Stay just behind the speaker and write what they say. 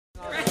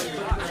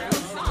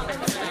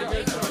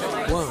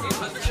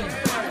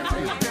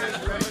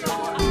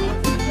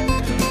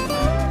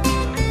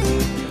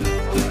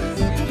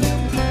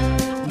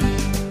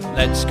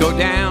Let's go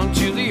down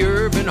to the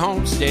urban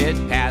homestead,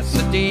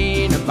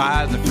 Pasadena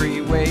by the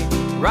freeway.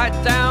 Right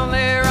down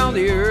there on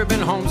the urban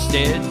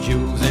homestead,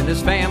 Jules and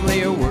his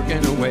family are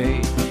working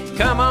away.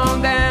 Come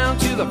on down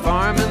to the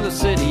farm in the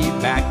city,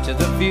 back to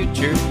the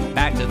future,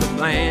 back to the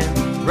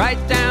plan.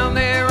 Right down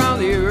there on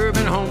the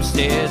urban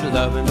homestead,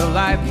 loving the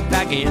life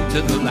back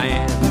into the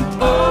land.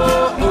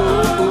 Oh,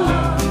 oh,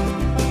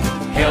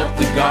 oh, help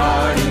the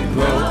garden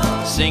grow.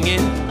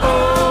 Singing,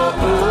 oh,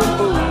 oh,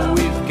 oh,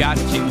 we've got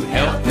to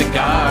help the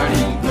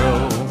garden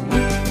grow.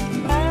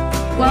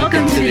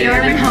 Welcome to the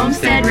Urban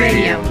Homestead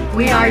Radio.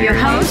 We are your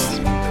hosts,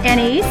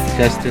 Anise,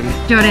 Justin,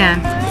 Jordan.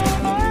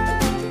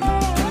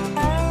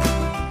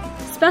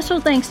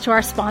 Special thanks to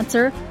our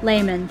sponsor,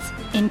 Lehman's,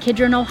 in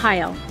Kidron,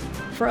 Ohio.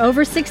 For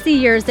over 60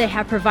 years, they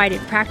have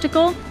provided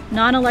practical,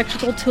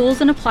 non-electrical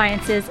tools and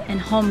appliances and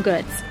home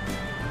goods.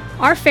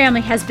 Our family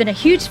has been a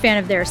huge fan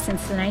of theirs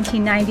since the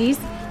 1990s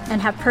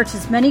and have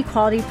purchased many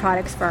quality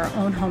products for our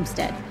own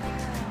homestead.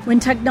 When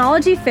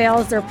technology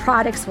fails, their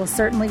products will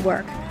certainly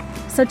work.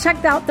 So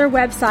check out their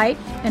website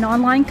and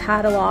online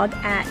catalog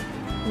at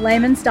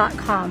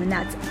lehmans.com, and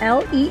that's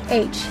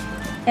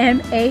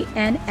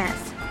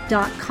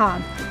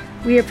LEHMANS.com.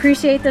 We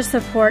appreciate the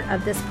support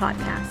of this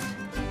podcast.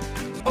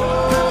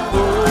 Oh,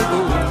 oh,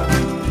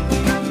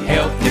 oh,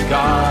 help the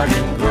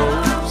garden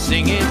grow.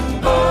 Singing,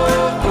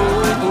 oh,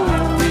 oh,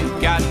 oh,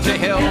 we've got to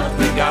help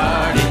the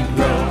garden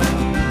grow.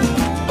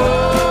 Oh,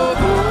 oh,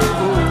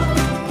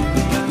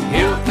 oh,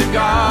 help the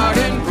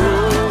garden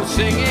grow.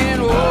 Singing,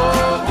 oh,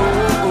 oh,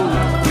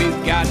 oh,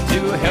 we've got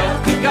to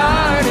help the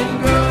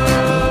garden grow.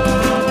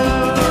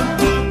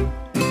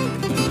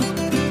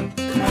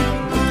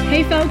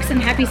 Hey folks,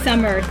 and happy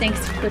summer.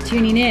 Thanks for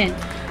tuning in.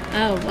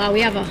 Oh, wow,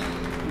 we have a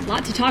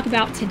lot to talk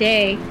about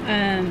today.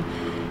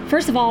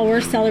 First of all,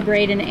 we're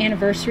celebrating an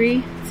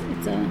anniversary.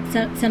 It's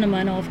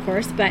sentimental, of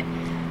course, but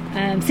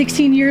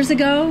 16 years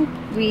ago,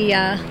 we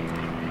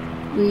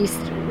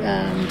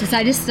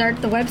decided to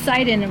start the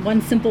website in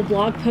one simple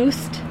blog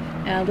post,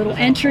 a little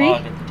entry.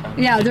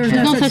 Yeah, there's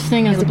no such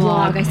thing as a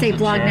blog. I say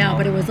blog now,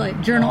 but it was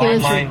like journal.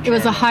 It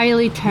was a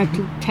highly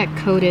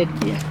tech-coded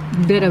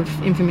bit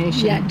of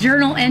information. Yeah,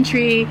 journal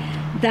entry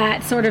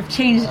that sort of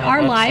changed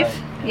our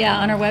life. Yeah,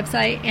 on our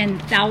website,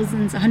 and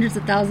hundreds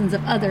of thousands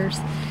of others.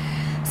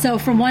 So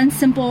from one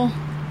simple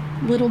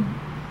little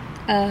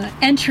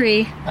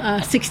entry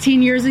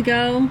 16 years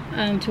ago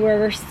to where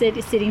we're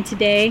sitting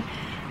today,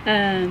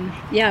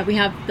 we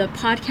have the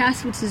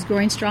podcast, which is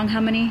growing strong. How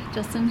many,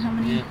 Justin? How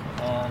many?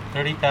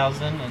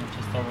 30,000 in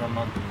just over a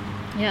month.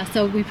 Yeah,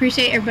 so we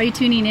appreciate everybody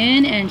tuning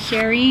in and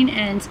sharing,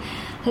 and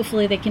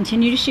hopefully they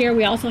continue to share.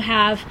 We also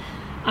have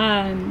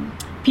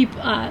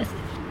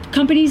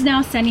companies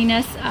now sending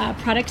us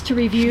products to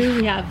review.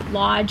 We have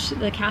Lodge,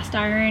 the cast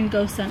iron,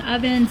 Ghost Sun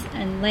ovens,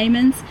 and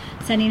Lehman's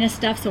sending us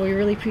stuff, so we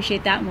really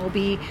appreciate that, and we'll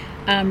be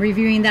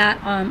reviewing that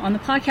on the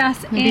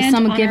podcast. Maybe and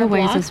some on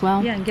giveaways our blog. as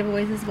well. Yeah, and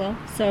giveaways as well.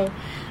 So,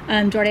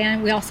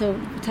 Jordan, we also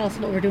tell us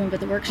what we're doing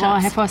with the workshops. Well,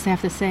 I first have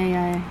to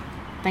say,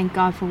 thank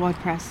God for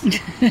WordPress.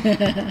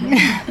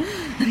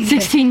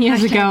 16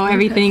 years ago,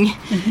 everything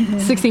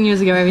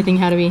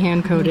had to be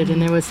hand-coded,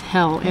 and it was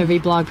hell. Every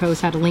blog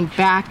post had a link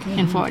back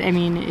and forth. I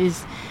mean,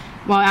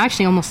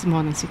 actually almost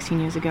more than 16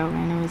 years ago,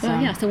 and it was.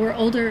 So we're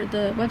older.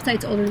 The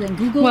website's older than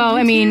Google. Well, YouTube,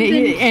 I mean,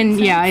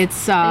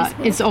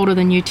 it's older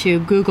than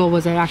YouTube. Google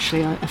was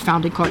actually a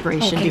founded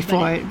corporation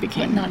before it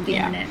became. But not the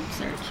internet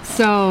search.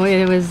 So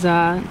it was.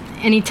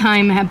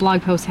 Anytime a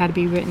blog post had to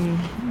be written,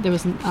 there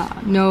was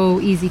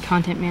no easy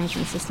content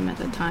management system at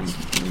the time.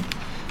 And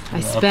I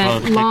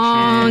spent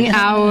long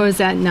hours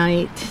at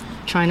night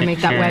trying to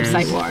make that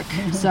website work.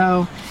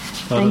 So.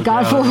 Thank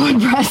God for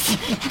WordPress.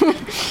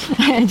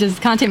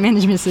 Just content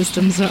management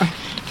systems are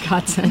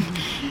godsend.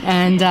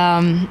 And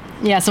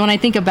so when I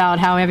think about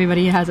how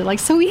everybody has it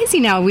so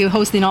easy now, we're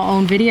hosting our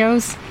own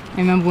videos. I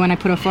remember when I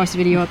put our first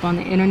video up on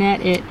the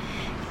internet, it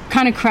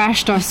kind of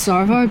crashed our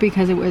server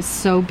because it was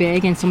so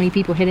big and so many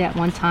people hit it at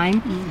one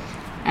time.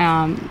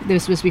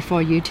 This was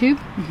before YouTube.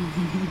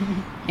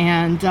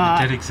 And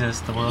it did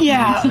exist. The world we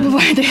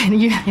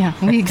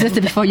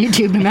existed before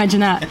YouTube. Imagine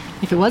that.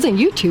 If it wasn't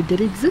YouTube, did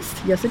it exist?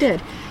 Yes, it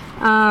did.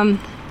 That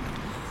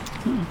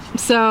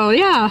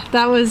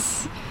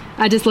was.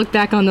 I just look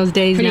back on those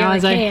days. Pretty now.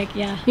 Archaic,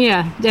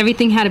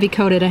 Everything had to be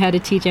coded. I had to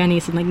teach Annie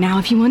something. Now,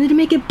 if you wanted to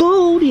make it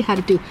bold, you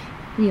had to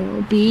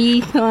do,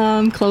 B,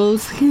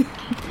 close.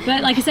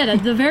 But like I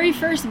said, the very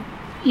first,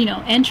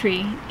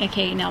 entry,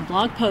 aka now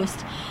blog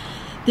post,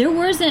 there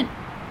wasn't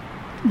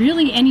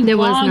really any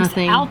blogs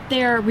out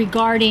there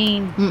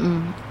regarding.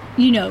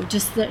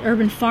 Just the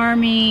urban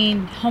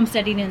farming,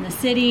 homesteading in the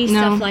city,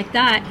 stuff like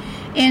that.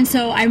 And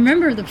so I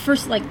remember the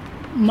first,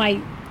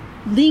 my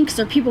links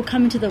or people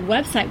coming to the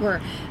website were,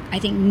 I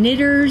think,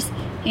 knitters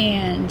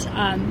and,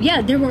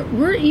 there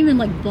were even,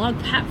 blog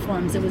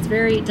platforms. It was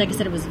very, like I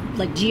said, it was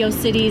like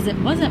GeoCities. It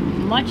wasn't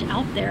much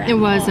out there at all. It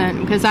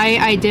wasn't, because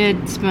I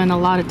did spend a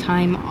lot of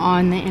time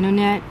on the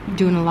internet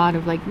doing a lot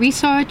of,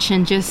 research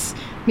and just...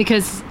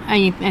 Because,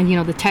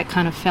 the tech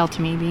kind of fell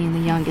to me, being the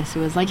youngest. It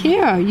was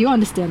here, you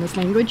understand this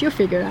language, you'll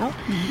figure it out.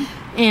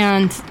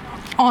 And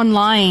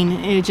online,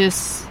 it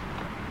just...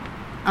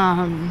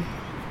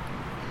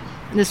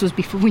 this was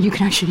before you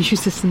could actually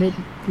use to submit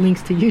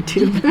links to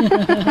YouTube.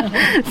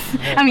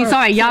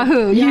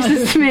 Yahoo. You used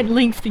to submit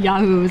links to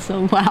Yahoo.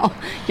 So, wow.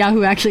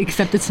 Yahoo actually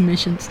accepted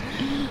submissions.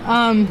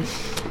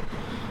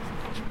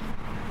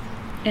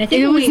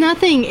 It was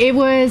nothing. It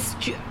was...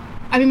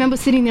 I remember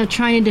sitting there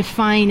trying to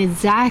define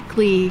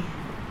exactly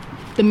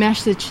the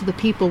message to the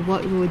people,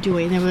 what we were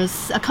doing. There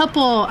was a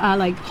couple,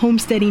 like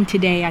Homesteading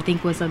Today, I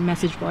think, was a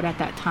message board at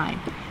that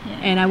time. Yeah.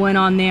 And I went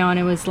on there, and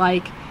it was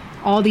like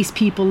all these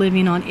people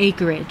living on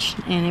acreage.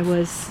 And it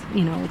was,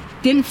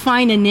 didn't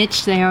find a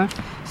niche there.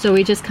 So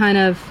we just kind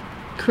of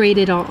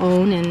created our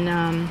own. And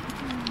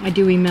I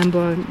do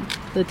remember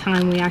the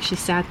time we actually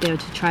sat there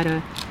to try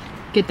to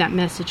get that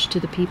message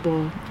to the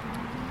people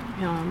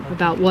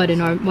about what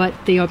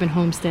the urban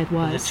homestead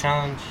was. The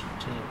challenge,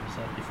 was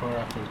that before or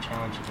after the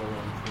challenge to go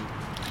on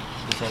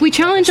food? We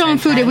challenged on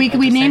food.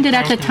 We named it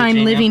at the time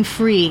Living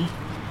Free.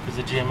 Was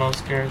the GMO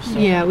scared?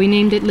 Yeah, we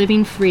named it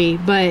Living Free,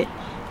 but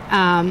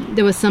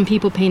there was some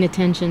people paying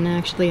attention.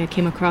 Actually, I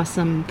came across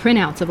some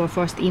printouts of our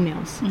first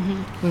emails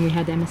when we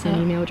had the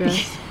MSN email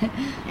address.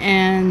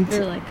 And they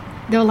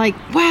were like,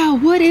 wow,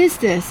 what is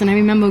this? And I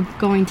remember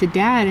going to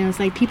Dad, and it was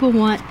like, people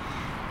want...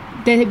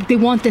 They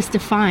want this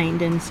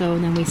defined, and so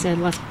then we said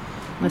let's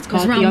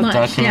call it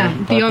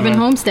the urban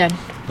homestead,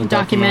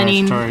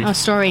 documenting a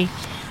story.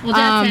 Well,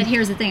 Dad said,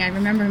 here's the thing. I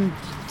remember him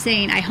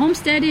saying, I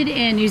homesteaded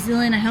in New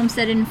Zealand, I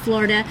homesteaded in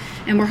Florida,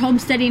 and we're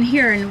homesteading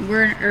here, and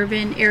we're an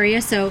urban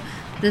area, so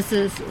this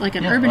is like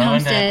an urban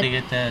homestead. I had to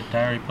get that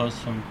diary post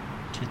from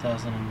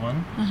 2001,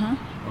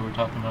 what we're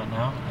talking about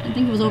now. I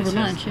think it was over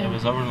lunch. It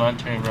was over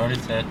lunch, and he wrote it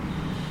that,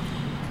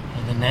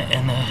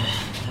 and the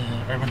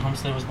urban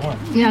homestead was born.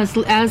 Yes,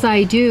 as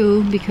I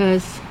do,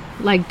 because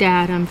like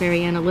Dad, I'm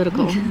very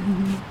analytical.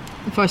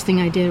 The first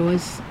thing I did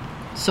was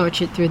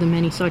search it through the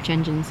many search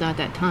engines at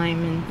that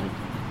time,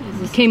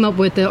 and came up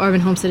with the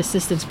Urban Homestead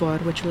Assistance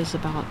Board, which was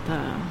about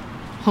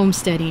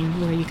homesteading,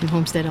 where you can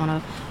homestead on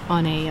a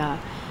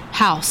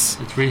house.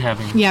 It's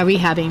rehabbing. Yeah,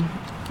 rehabbing.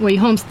 Where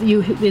it's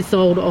the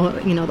old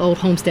the old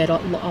homestead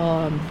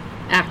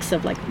acts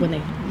of like when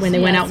they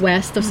went out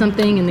west or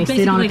something, and they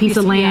sit on a piece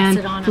of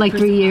land for like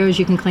 3 years,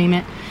 you can claim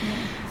it.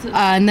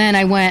 And then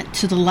I went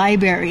to the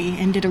library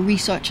and did a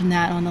research on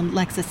that on the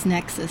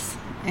LexisNexis.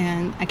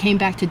 And I came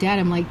back to Dad.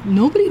 I'm like,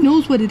 nobody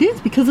knows what it is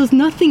because there's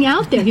nothing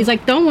out there. He's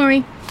like, don't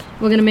worry,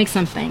 we're going to make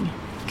something.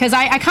 Because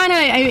I kind of,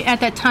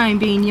 at that time,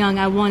 being young,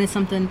 I wanted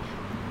something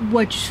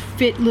which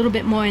fit a little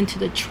bit more into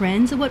the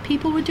trends of what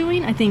people were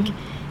doing. I think,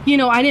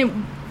 I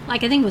didn't... I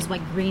think it was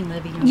like green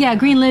living. Yeah,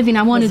 green living.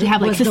 I wanted to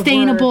have like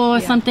sustainable or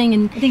something.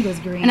 And I think it was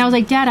green. And I was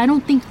like, Dad, I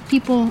don't think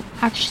people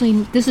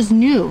actually, this is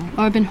new,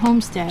 urban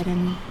homestead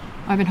and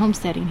urban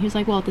homesteading. He was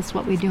like, well, this is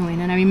what we're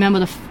doing. And I remember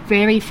the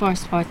very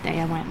first birthday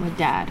I went with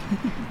Dad.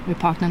 We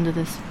parked under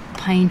this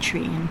pine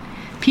tree, and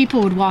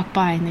people would walk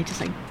by and they just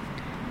like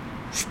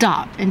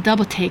stop and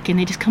double take, and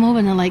they just come over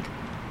and they're like,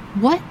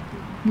 what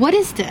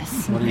is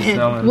this? What are you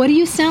selling? What are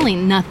you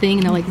selling? Nothing.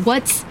 And they're like,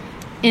 what's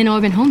in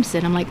urban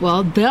homestead? I'm like,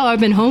 well, the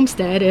urban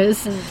homestead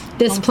is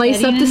this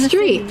place up the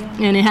street.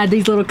 And it had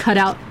these little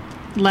cutout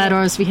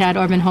letters. We had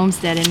urban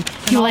homestead, and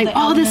you're like,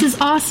 oh, this is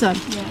awesome.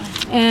 Yeah.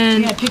 And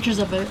we had pictures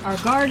of our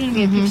garden,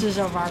 we had pictures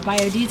of our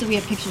biodiesel, we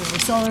had pictures of our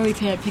solar, we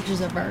had pictures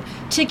of our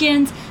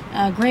chickens,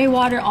 gray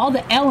water, all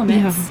the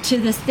elements to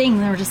this thing.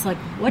 And they were just like,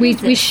 what is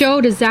this? We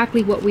showed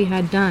exactly what we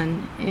had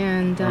done.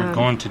 And we're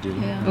going to do.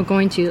 Yeah. We're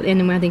going to. And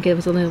then I think it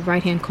was on the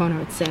right-hand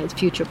corner, it says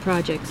future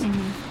projects.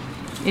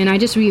 And I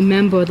just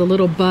remember the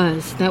little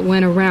buzz that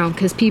went around,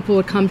 because people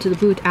would come to the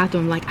booth after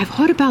and like, I've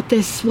heard about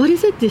this. What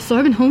is it? This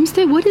urban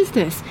homestead? What is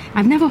this?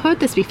 I've never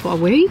heard this before.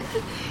 Where are you?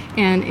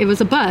 And it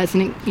was a buzz.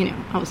 And,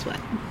 I was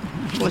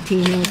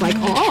 14. And I was like,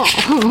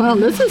 oh, well,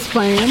 this is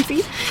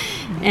fancy.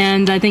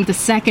 And I think the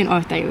second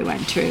Earth Day we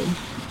went to,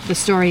 the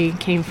story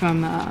came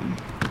from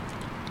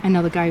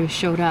another guy who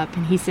showed up.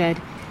 And he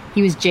said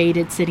he was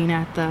jaded sitting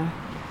at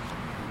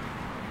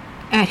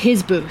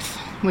his booth,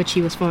 which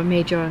he was for a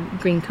major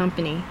green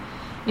company.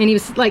 And he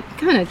was like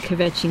kind of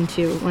kvetching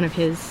to one of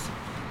his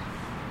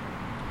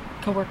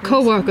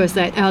co-workers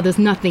that, there's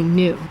nothing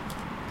new.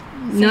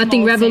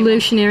 Nothing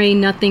revolutionary,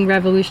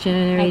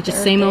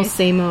 just same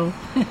old.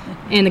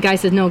 And the guy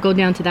said, no, go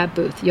down to that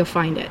booth. You'll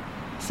find it.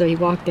 So he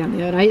walked down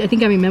there. And I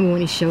think I remember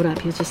when he showed up,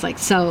 he was just like,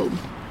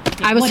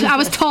 I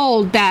was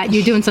told that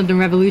you're doing something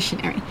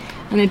revolutionary.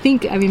 And I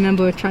think I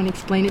remember trying to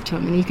explain it to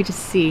him, and you could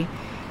just see.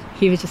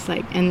 He was just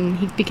like, and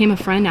he became a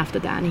friend after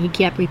that, and he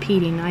kept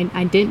repeating,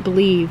 I didn't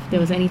believe there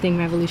was anything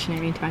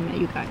revolutionary until I met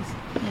you guys.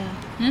 Yeah,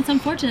 and it's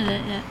unfortunate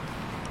that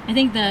I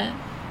think that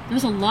there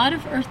was a lot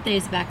of Earth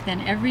Days back then.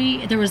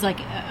 There was like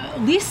at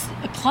least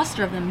a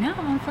cluster of them. Now,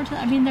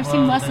 unfortunately, there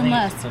seem less and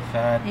less. It's a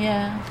fad.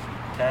 Yeah.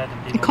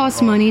 It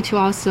costs money to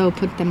also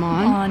put them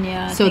on.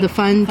 Yeah. So the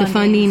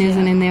funding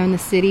isn't in there in the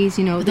cities,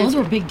 But those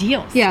were big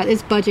deals. Yeah,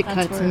 it's budget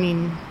cuts.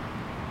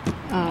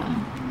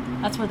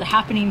 That's where the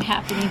happening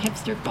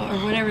hipster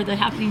or whatever the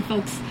happening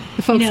folks.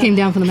 The folks came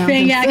down from the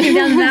mountains. Yeah, came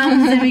down the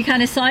mountains, and we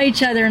kind of saw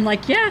each other and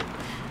like,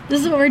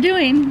 this is what we're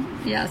doing.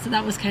 Yeah, so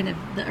that was kind of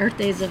the Earth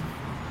Days of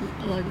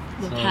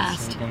the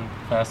past. So you can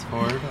fast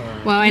forward?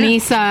 Or? Well,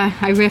 Anissa,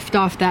 I riffed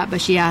off that,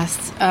 but she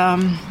asked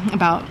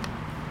about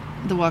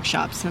the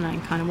workshops, and I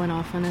kind of went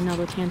off on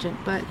another tangent.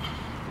 But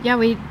yeah,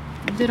 we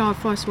did our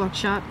first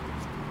workshop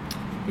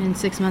in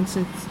 6 months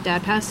since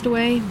Dad passed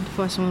away. The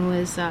first one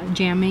was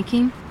jam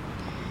making.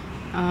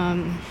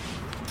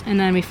 And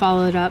then we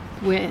followed up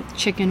with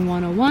Chicken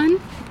 101.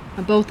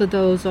 Both of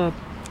those are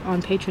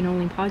on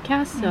Patreon-only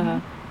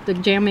podcasts. The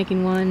jam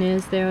making one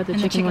is there. The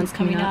chicken one's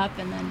coming up.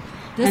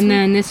 And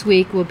then this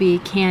week will be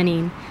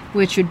canning,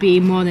 which would be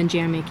more than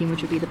jam making,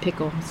 which would be the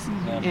pickles.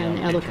 And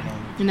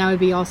that would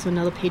be also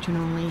another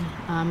Patreon-only.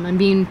 I'm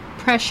being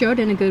pressured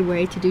in a good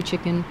way to do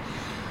Chicken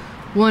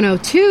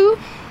 102,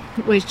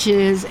 which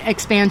is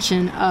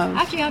expansion of...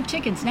 After you have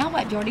chickens, now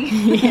what, Jordy?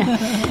 Yeah,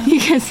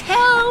 because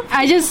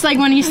I just, like,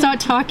 when you start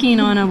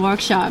talking on a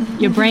workshop,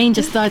 your brain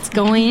just starts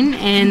going,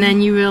 and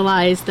then you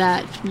realize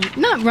that,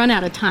 not run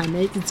out of time,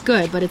 it's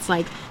good, but it's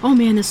like, oh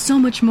man, there's so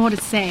much more to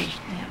say.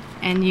 Yeah.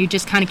 And you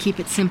just kind of keep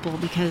it simple,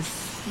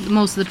 because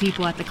most of the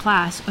people at the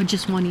class are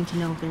just wanting to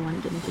know if they want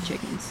to get into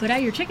chickens. But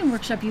at your chicken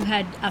workshop, you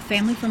had a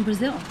family from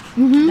Brazil.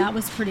 Mm-hmm. That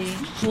was pretty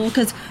cool,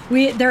 because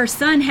their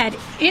son had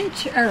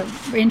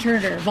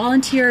interned or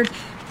volunteered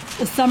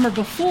the summer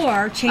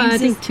before. I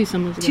think 2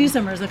 summers ago. 2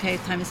 summers, okay,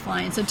 time is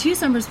flying. So 2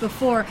 summers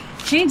before,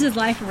 changed his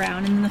life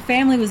around, and then the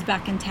family was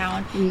back in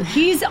town.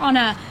 He's on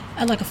a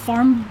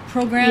farm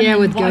program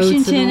in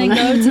Washington and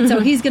goats, and so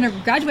he's going to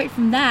graduate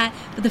from that.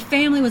 But the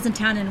family was in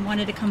town and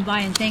wanted to come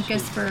by and thank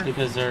us for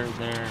because their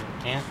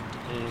aunt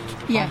is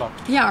a farm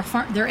box.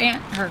 Yeah, their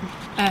aunt,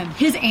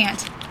 his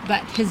aunt,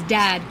 but his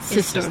dad's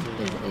sister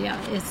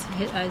is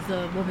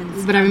the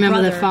woman's. But I remember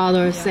brother. the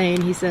father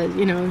saying, he said,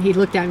 he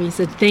looked at me and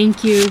said,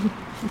 "Thank you,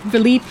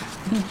 Philippe."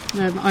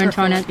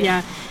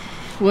 Antoinette,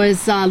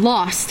 was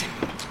lost,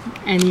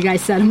 and you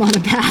guys set him on a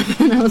path,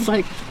 and I was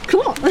like,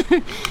 cool.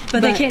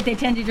 But they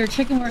attended your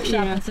chicken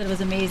workshop and said it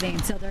was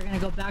amazing. So they're going to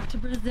go back to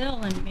Brazil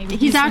and maybe.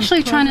 He's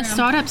actually trying to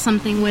start up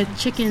something with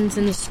chickens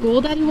in the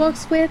school that he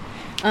works with.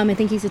 I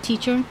think he's a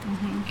teacher,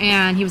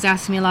 and he was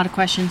asking me a lot of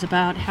questions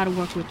about how to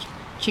work with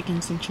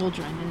chickens and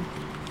children.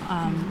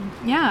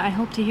 And I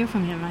hope to hear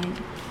from him. I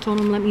told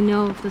him let me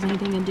know if there's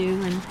anything to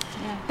do, and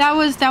that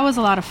was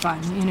a lot of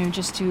fun.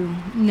 Just to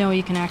know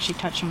you can actually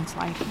touch someone's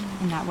life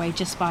in that way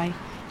just by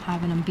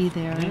having them be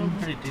there. They have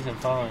a pretty decent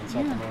following in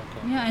South America.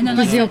 Yeah, and then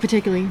Brazil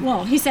particularly.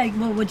 Well, he said,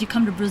 "Well, would you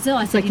come to Brazil?"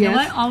 I said, "You know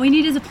what? All we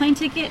need is a plane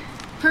ticket."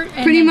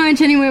 Pretty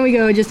much anywhere we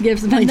go, just give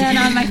us a plane ticket. And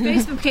then on my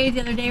Facebook page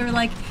the other day, we're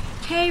like,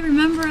 "Hey,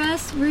 remember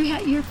us? We're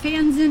your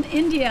fans in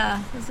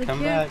India." I was like,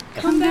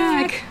 "Come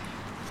back."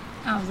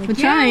 I was like, we're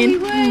trying. We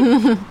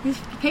would. We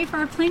pay for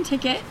our plane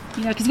ticket,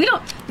 because we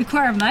don't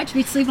require much.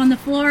 We sleep on the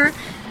floor,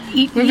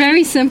 eat. We're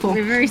very simple.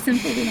 We're very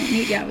simple.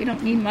 We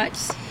don't need much.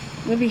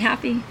 We'll be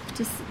happy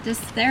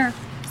just there.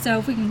 So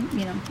if we can,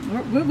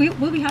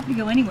 we'll be happy to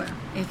go anywhere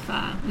if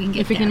we can get.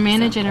 If we can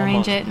manage and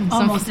arrange it, and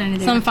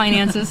some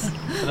finances.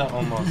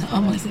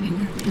 Almost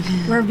anywhere.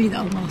 Where would be the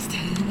almost?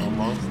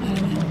 Almost.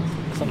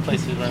 Some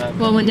places we're not.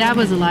 Well, when Dad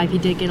was alive, he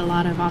did get a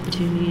lot of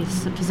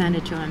opportunities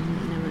presented to him,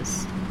 and it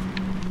was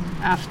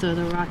after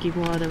the Iraqi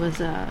War. There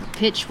was a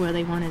pitch where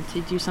they wanted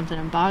to do something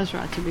in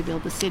Basra to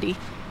rebuild the city,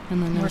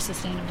 and then more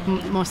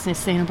sustainable. More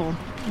sustainable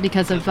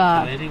because of. The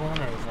Kuwaiti one,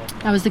 or was that?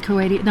 That was the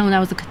Kuwaiti. No, that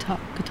was the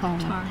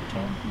Qatar one.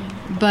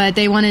 But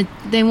they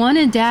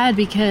wanted Dad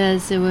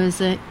because there was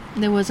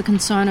a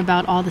concern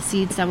about all the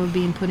seeds that were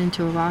being put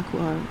into Iraq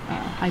were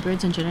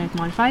hybrids and genetic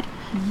modified,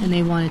 and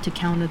they wanted to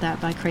counter that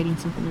by creating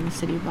something in the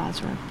city of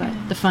Basra. But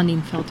the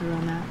funding fell through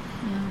on that.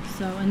 Yeah.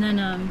 So and then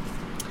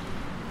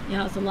it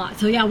was a lot.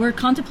 So we're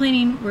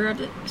contemplating. We're at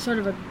sort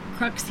of a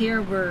crux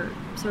here. We're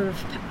sort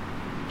of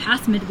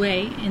past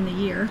midway in the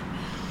year,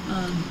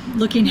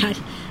 looking at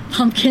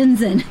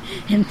pumpkins and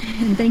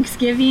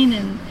Thanksgiving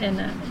and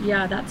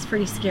that's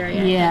pretty scary.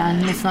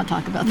 And let's not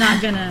talk about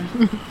that. Not gonna.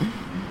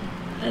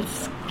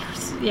 It's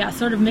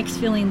sort of mixed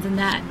feelings in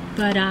that,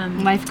 but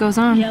life goes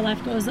on. Yeah,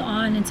 life goes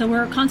on, and so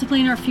we're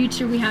contemplating our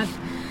future. We have,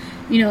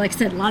 like I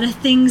said, a lot of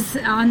things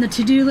on the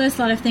to-do list.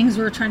 A lot of things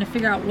we're trying to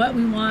figure out what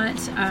we want.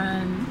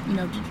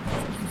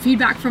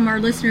 Feedback from our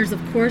listeners, of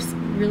course,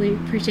 really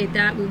appreciate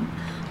that. We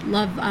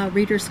love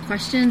readers'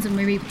 questions, and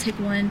maybe take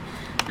one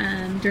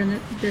during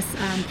this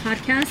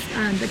podcast.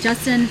 But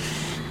Justin,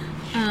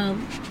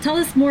 tell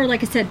us more.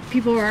 Like I said,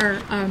 people are.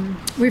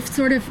 We've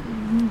sort of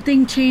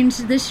thing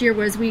changed this year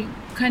was we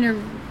kind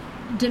of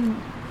didn't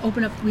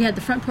open up. We had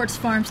the Front Porch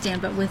Farm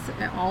Stand, but with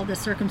all the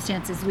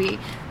circumstances,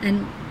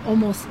 and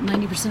almost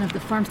 90% of the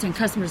farm stand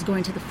customers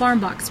going to the Farm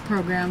Box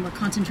program. We're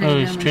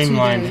concentrating on 2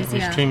 days. We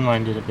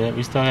streamlined it a bit.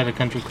 We still had a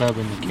country club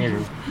in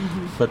Decatur,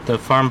 but the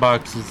Farm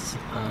Box is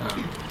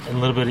a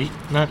little bit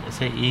not to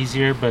say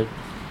easier, but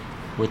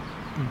with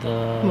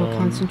the more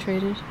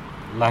concentrated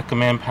lack of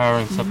manpower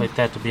and stuff like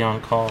that to be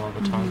on call all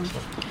the time. So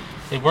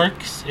it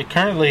works. It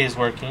currently is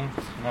working.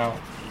 Now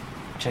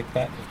check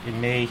that. It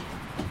may.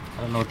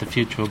 I don't know what the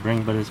future will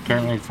bring, but it's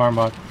currently Farm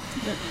Box.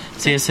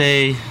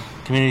 CSA,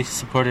 Community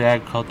Supported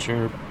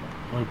Agriculture,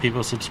 where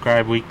people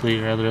subscribe weekly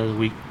or every other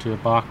week to a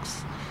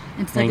box.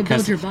 It's like a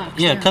build your box.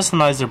 Yeah,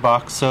 customize their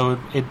box. So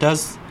it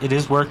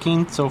is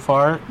working so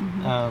far.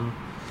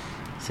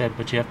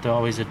 But you have to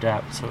always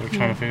adapt. So we're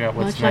trying to figure out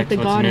what's next, like the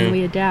what's garden, new.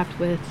 we adapt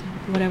with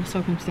whatever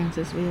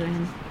circumstances we are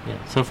in.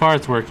 Yeah, so far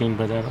it's working,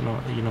 but I don't know.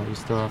 You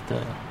still have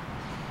to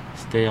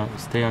stay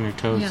on your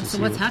toes. Yeah. So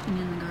what's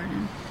happening in the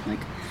garden?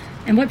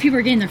 And what people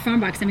are getting their farm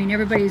box. I mean,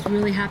 everybody's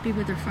really happy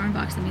with their farm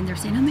box. I mean, they're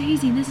saying,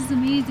 amazing, this is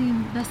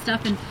amazing, best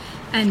stuff.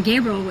 And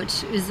Gabriel,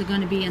 which is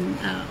going to be in,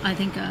 I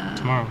think,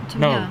 tomorrow.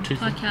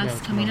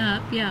 Podcast coming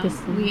up. Yeah,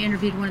 we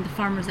interviewed one of the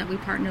farmers that we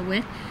partner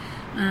with.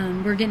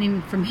 We're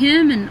getting from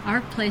him and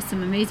our place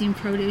some amazing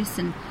produce,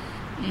 and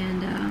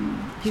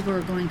people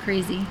are going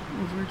crazy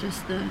over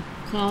just the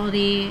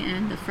quality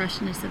and the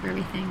freshness of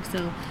everything.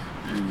 So,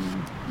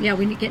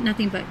 we get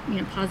nothing but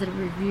positive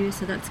reviews.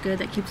 So that's good.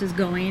 That keeps us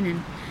going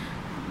and.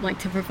 Like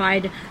to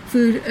provide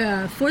food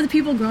for the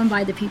people, grown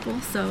by the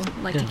people. So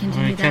like to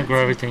continue that. We can't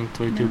grow everything,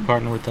 so we do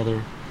partner with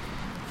other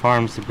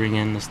farms to bring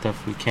in the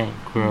stuff we can't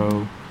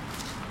grow.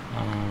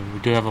 We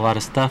do have a lot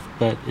of stuff,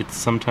 but it's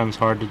sometimes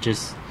hard to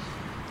just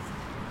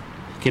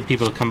get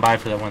people to come by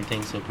for that one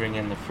thing. So bring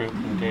in the fruit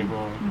and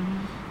Gabriel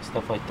and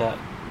stuff like that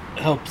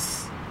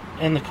helps,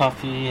 and the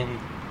coffee and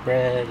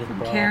bread and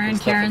broth.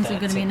 Karen's going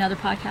to be another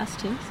podcast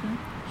too. So.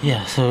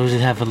 Yeah, so we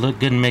have a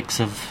good mix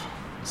of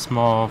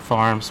small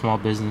farm, small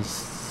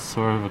business.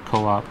 Sort of a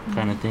co-op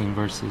kind of thing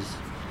versus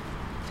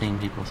thing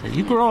people say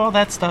you grow all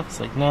that stuff. It's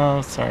like,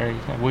 no, sorry,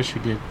 I wish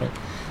we did, but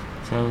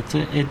so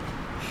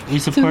we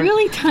support. It's a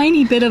really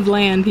tiny bit of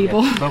land,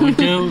 people. Yeah, but we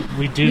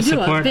do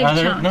support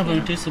other. Chunk, but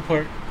we do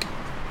support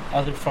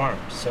other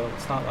farms, so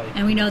it's not like.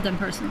 And we know them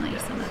personally,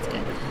 so that's good.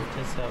 It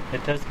does help.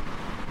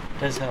 It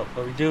does help,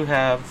 but we do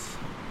have.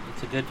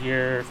 It's a good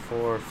year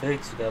for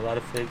figs. We got a lot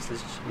of figs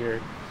this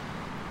year.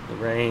 The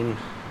rain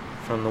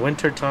from the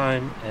winter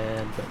time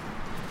and.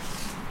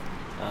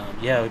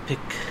 It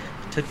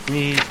took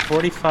me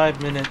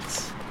 45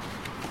 minutes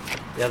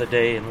the other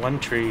day in one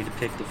tree to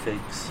pick the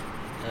figs.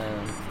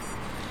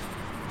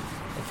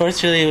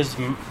 Unfortunately, it was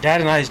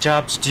Dad and my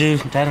job to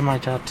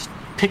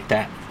pick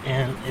that,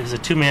 and it was a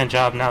 2-man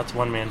job. Now it's a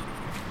 1-man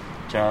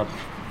job,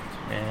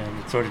 and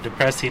it's sort of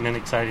depressing and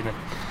exciting at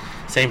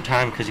the same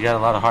time because you got a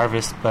lot of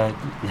harvest, but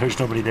there's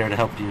nobody there to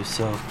help you.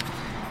 So,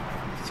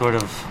 sort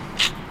of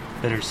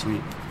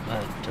bittersweet,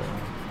 but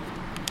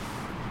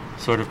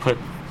sort of put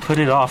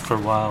it off for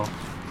a while.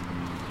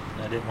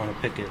 I didn't want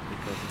to pick it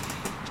because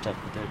stuff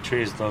with the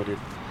tree is loaded.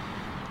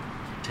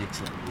 It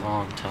takes a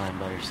long time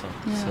by yourself.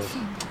 Yeah, so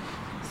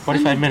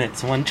 45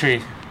 minutes, one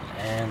tree,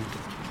 and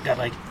got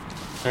like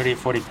 30 or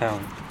 40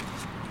 pounds.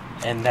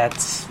 And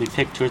we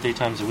pick 2 or 3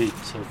 times a week,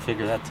 so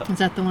figure that's up. Is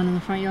that the one in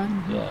the front yard?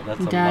 Mm-hmm. Yeah,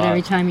 that's Dad, a lot.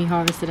 Every time he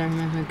harvested, I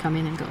remember him come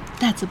in and go,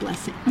 that's a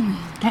blessing.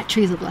 That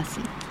tree's a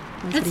blessing.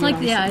 It's like,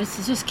 it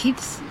just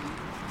keeps...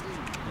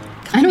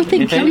 I don't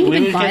think, can we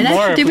even buy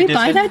that? Did we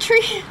buy that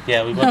tree?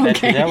 Yeah, we bought that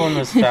tree. That one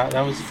was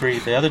free.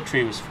 The other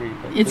tree was free.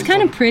 But it's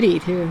kind of pretty,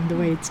 too, the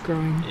way it's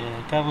growing. Yeah,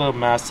 it got a little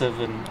massive,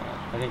 and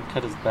I didn't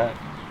cut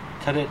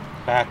it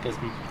back as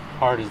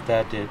hard as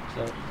Dad did.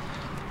 So,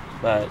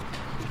 but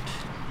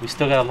we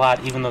still got a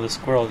lot, even though the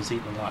squirrel is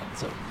eating a lot.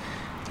 So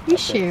we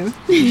share.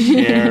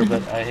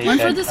 But I hate one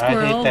that. For the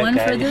squirrel, one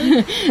guy. For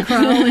the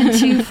crow, and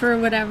 2 for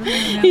whatever.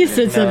 He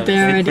sits up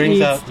there and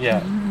eats.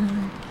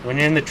 When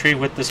you're in the tree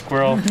with the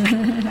squirrel,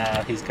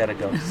 he's got to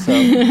go. So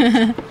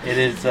it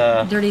is...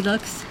 dirty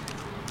looks.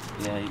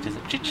 Yeah, he does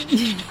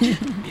it.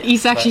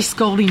 He's actually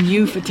scolding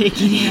you for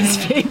taking his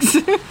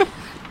figs.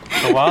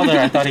 For a while there,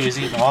 I thought he was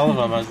eating all of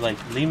them. I was like,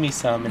 leave me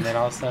some, and then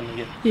all of a sudden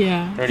you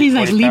get 30, he's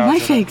like, leave my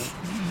figs.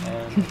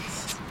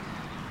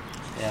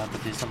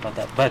 But do something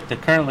about that.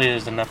 But currently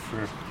there's enough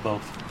for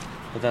both.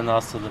 But then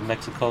also the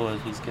Mexicola,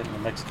 he's getting the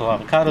Mexico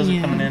avocados are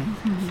coming in.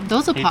 Mm-hmm.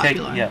 Those are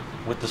popular.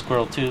 With the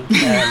squirrel too.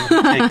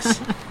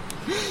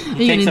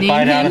 He takes a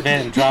bite out of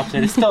it and drops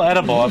it. It's still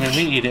edible. I mean,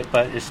 we eat it,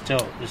 but it's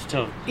still.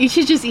 You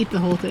should just eat the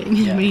whole thing,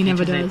 but he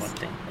never does.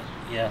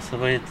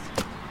 So it's.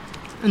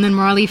 And then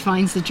Marley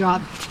finds the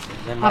dropped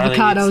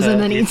avocados and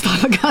then eats the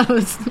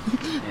avocados.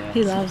 Yeah,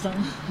 he loves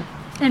them.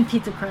 And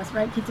pizza crust,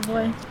 right, Pizza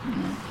Boy? Yeah,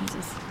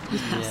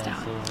 he's passed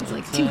out. So it's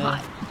like too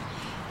hot.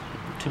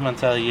 2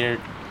 months out of the year,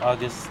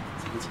 August.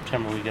 In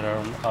September we get our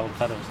own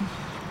avocados.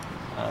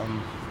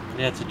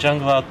 It's a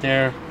jungle out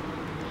there.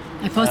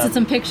 I posted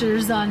some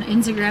pictures on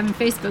Instagram and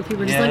Facebook. People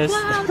were just like,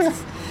 wow.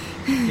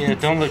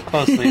 Don't look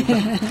closely.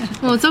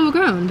 Well, it's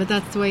overgrown, but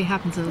that's the way it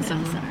happens in the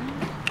summer.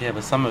 Yeah,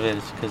 but some of it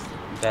is because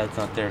Dad's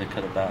not there to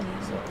cut it back.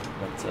 So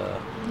that's.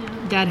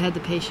 Dad had the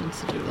patience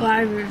to do it.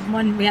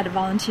 Well, we had a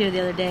volunteer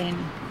the other day, and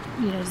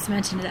just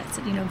mentioned that.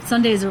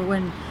 Sundays are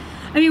when,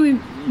 we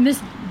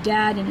miss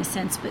Dad in a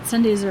sense, but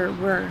Sundays we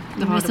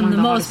miss him the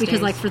most because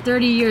days. Like for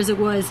 30 years it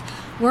was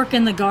work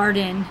in the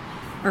garden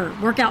or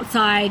work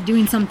outside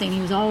doing something. He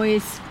was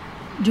always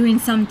doing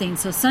something.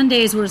 So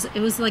Sundays was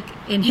like,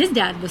 and his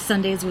dad was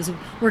Sundays was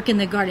work in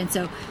the garden.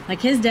 So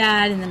like his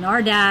dad and then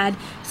our dad.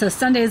 So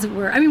Sundays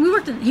were, he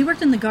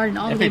worked in the garden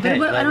all day,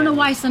 but I don't know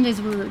why Sundays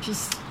were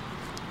just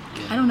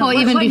I don't know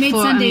what made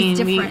Sundays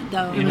different,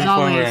 though. It was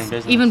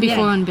always, even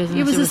before in business,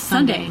 it was just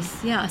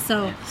Sundays. Yeah,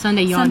 so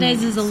Sunday yard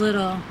Sundays is a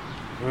little...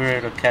 We were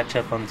able to catch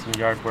up on some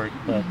yard work,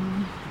 but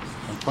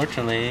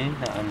unfortunately,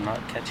 I'm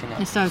not catching up.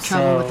 I started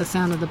trouble with the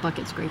sound of the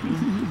bucket scraping.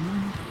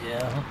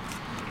 Yeah.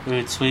 We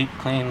would sweep,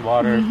 clean,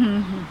 water.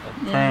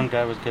 Prune,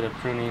 Dad was good at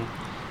pruning.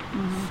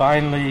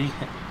 Finally,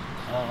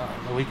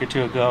 a week or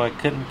two ago, I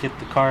couldn't get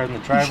the car in the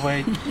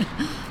driveway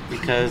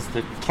because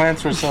the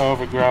plants were so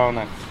overgrown.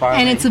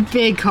 And it's a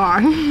big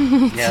car.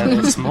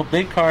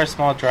 Big car,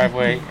 small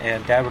driveway,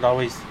 and Dad would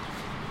always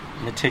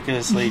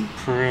meticulously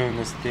prune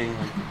this thing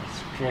like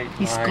a straight line.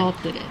 He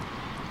sculpted it.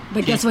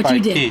 But guess what you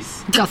did?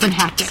 Piece. Doesn't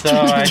hack it. So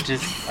I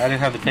didn't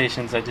have the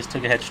patience. I just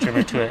took a hedge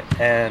trimmer to it,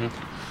 and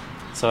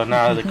so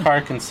now the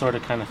car can sort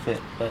of kind of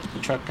fit, but the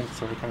truck can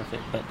sort of kind of fit.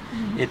 But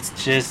it's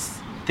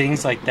just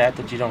things like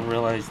that you don't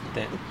realize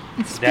that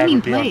Dad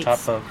would be on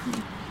top of.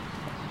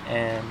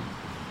 And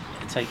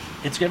it's like,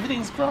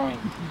 everything's growing.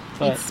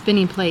 But it's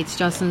spinning plates.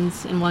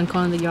 Justin's in one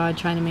corner of the yard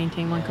trying to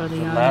maintain one corner of the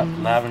yard.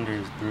 Lavender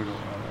is brutal.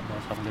 I don't know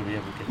if I'm going to be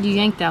able to get You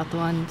yanked out the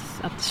ones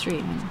up the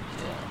street.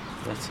 Yeah,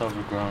 that's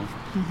overgrown.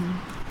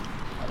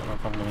 I don't know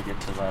if I'm going to get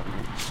to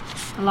lavender.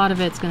 A lot of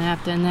it's going to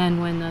have to, and then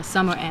when the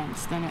summer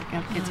ends, then it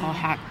gets all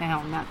hacked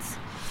down.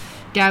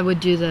 Dad would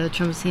do the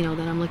Trombosino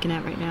that I'm looking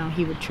at right now.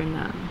 He would trim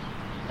that.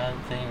 Another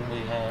thing, we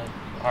had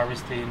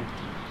harvesting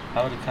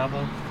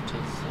Jabotacaba, which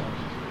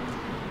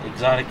is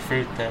exotic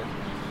fruit that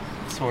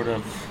sort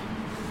of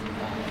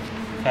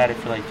had it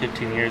for like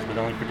 15 years, but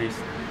only produced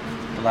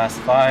the last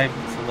 5.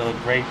 It's a little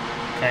grape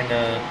kind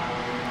of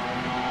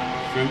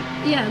fruit.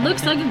 Yeah, it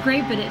looks like a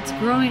grape, but it's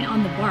growing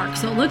on the bark,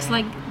 so it looks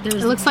like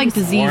there's. It looks like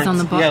disease on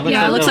the bark.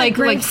 Yeah, it looks like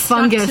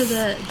fungus to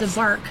the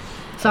bark.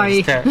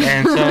 Sorry,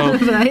 and so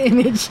for that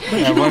image.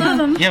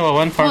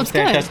 One farm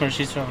stand customer,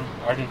 she's from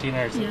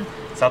Argentina or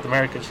South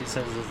America. She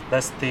says it's the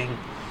best thing,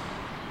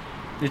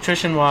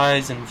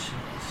 nutrition-wise, and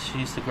she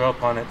used to grow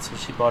up on it, so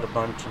she bought a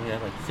bunch, and we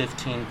had like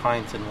 15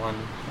 pints in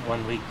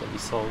one week that we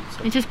sold.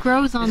 So it just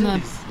grows on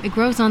the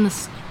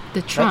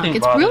trunk.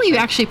 It's really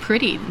actually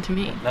pretty to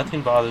me.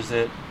 Nothing bothers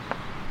it.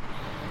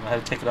 I had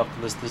to take it off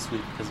the list this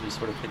week because we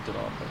sort of picked it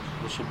off. But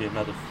there should be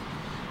another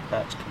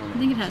batch coming in. I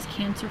think it has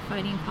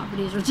cancer-fighting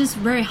properties, or just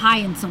very high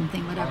in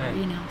something, whatever,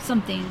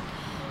 something,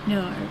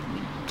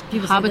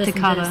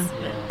 Jabotacaba.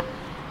 Yeah.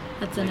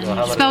 That's an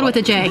image. Spelled with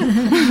a J.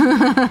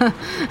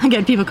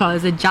 Again, people call it,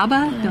 is it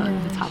Jabba? No,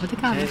 it's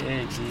Jabotacaba.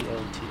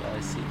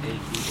 Jagoticiaba,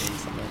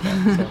 something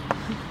like that.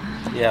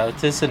 So,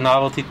 it's just a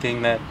novelty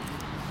thing that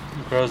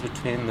grows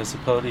between the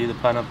sapote, the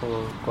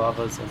pineapple,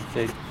 guavas, and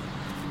fig.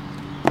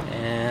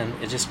 And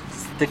it's just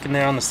sticking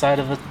there on the side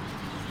of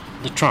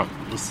the trunk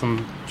with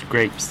some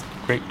grape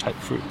type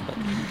fruit. But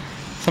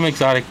some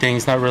exotic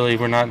things,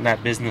 we're not in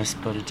that business,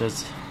 but it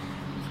does,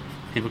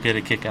 people get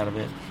a kick out of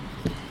it.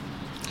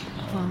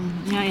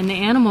 In the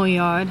animal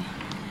yard,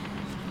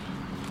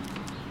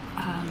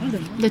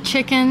 the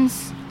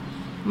chickens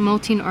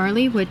molting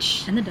early,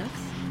 and the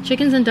ducks.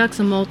 Chickens and ducks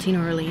are molting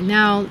early.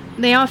 Now,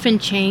 they often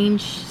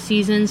change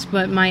seasons,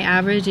 but my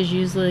average is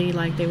usually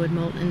like they would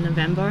molt in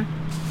November.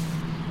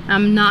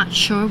 I'm not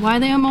sure why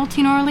they are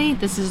molting early.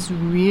 This is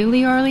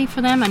really early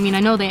for them. I mean, I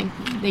know they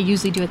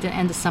usually do it at the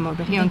end of summer,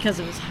 but here because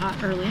it was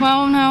hot early.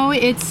 Well, no,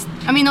 it's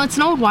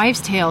an old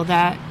wives' tale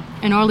that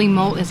an early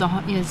molt is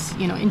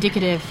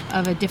indicative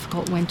of a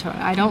difficult winter.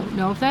 I don't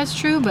know if that's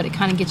true, but it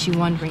kind of gets you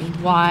wondering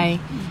why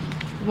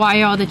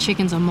all the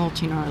chickens are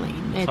molting early.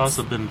 It's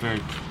also been very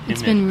humid.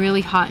 It's been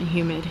really hot and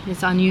humid.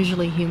 It's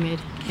unusually humid,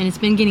 and it's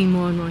been getting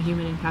more and more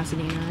humid in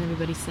Pasadena.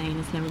 Everybody's saying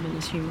it's never been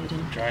this humid.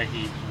 And dry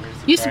heat.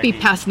 Used to be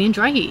Pasadena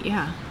dry heat,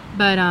 yeah,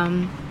 but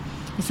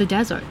it's a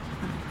desert.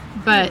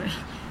 But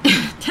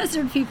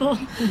desert people.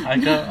 I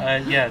go,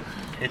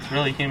 it's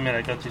really humid.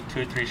 I go through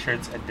 2 or 3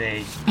 shirts a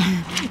day.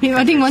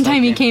 I think one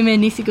time he came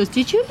in, Nisi goes,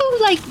 "Did you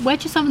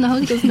wet yourself in the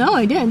hose?" He goes, "No,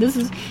 I didn't. This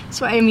is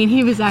sweat." I mean,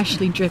 he was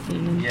actually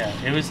dripping. And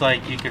it was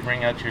like you could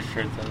bring out your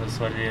shirt that was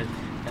sweaty, and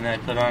then I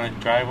put on a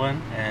dry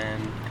one,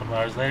 and a couple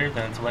hours later,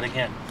 then it's wet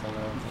again.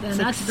 Then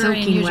that's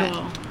very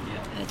unusual. Wet.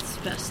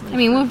 Especially. I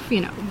mean, we're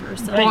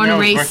born and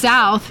raised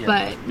south,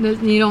 but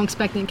you don't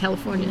expect it in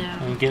California.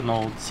 No. I'm getting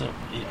old, so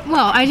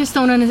Well, I just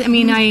don't understand. I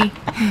mean,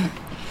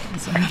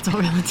 sorry, that's all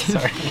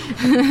relative.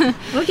 Sorry.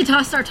 We could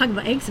start talking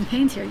about aches and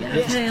pains here,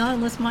 guys. Hey,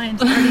 unless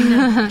mine's starting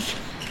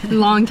to...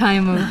 Long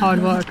time of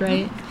hard work,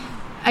 right?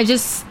 It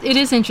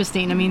is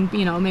interesting. I mean,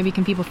 maybe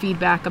can people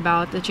feedback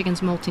about the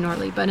chickens molting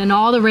early? But in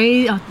all the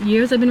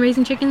years I've been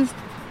raising chickens,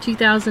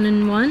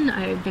 2001,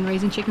 I've been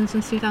raising chickens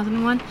since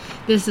 2001,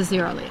 this is the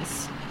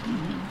earliest.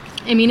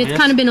 I mean, it's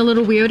kind of been a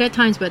little weird at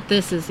times, but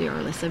this is the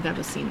earliest I've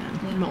ever seen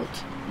them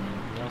molt.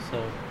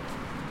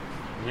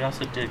 We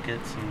also did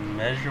get some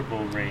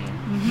measurable rain.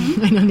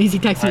 I know Nisi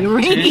texted me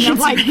raining. I'm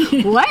like,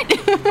 what?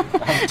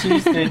 On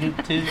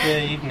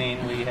Tuesday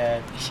evening, we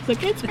had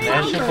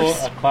measurable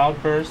a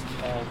cloudburst.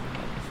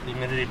 The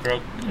humidity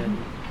broke a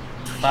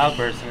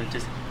cloudburst, and it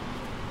just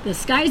the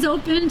skies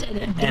opened and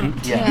it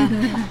dumped.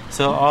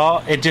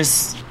 So it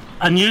just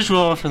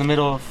unusual for the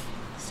middle of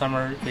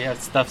summer. We had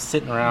stuff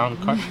sitting around.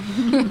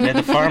 We had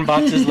the farm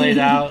boxes laid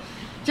out.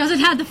 Justin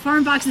had the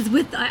farm boxes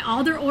with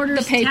all their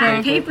orders, the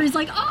paper. He's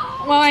like,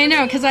 oh. Well, I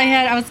know, because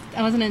I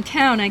wasn't in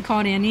town. I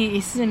called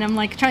Anise, and I'm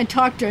like trying to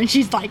talk to her, and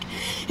she's like,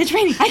 "It's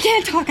raining. I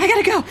can't talk. I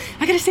gotta go.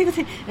 I gotta say the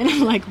thing." And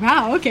I'm like,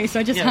 "Wow, okay." So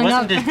I just hung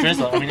up. It wasn't just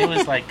drizzle. I mean, it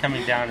was like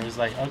coming down. It was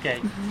like, okay,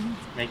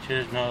 make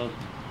sure there's no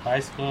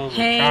bicycle,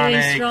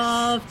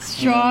 electronics,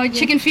 straw,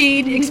 chicken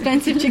feed,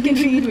 expensive chicken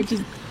feed, which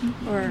is,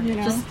 or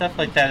just stuff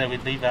like that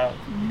we'd leave out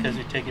because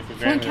we take it for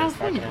granted that it's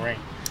not going to rain.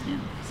 Yeah.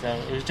 So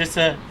it was just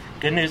a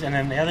good news. And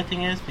then the other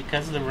thing is,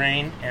 because of the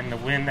rain and the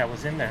wind that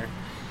was in there,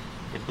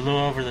 it blew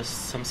over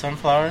some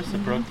sunflowers.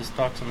 It broke the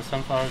stalks on the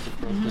sunflowers. It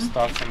broke the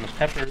stalks on the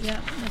peppers. Yeah.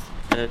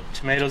 The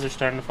tomatoes are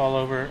starting to fall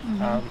over.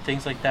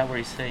 Things like that, where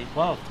you say,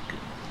 well,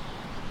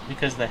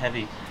 because of the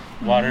heavy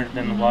water,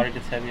 then the water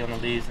gets heavy on the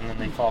leaves, and then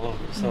they fall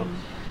over. So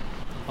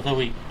although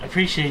we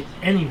appreciate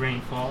any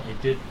rainfall,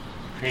 it did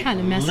create kind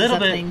of a little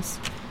bit. Things.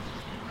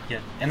 Yeah,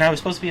 and I was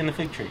supposed to be in the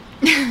fig tree,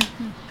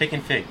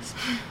 picking figs,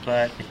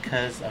 but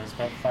because I was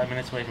about 5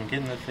 minutes away from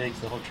getting the figs,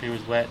 the whole tree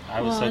was wet.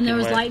 I was soaking wet. And there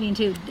was lightning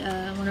too.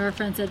 One of our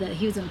friends said that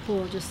he was in a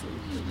pool just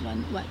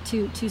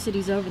two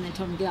cities over, and they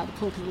told him to get out of the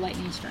pool because of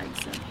lightning strikes.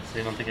 So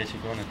you don't think I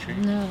should go in a tree?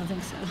 No, I don't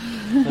think so.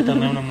 With the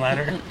aluminum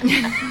ladder?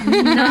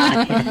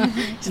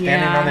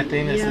 Standing on the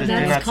thing that says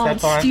do not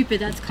step on. Stupid.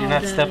 That's called do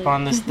not step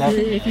on this stuff.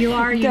 If you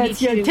are, you need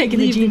to taking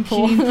the gene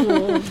pool.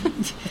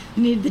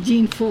 You need the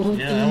gene pool.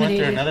 Yeah, I went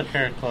through another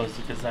pair of clothes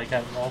because I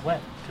got all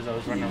wet because I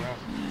was running around.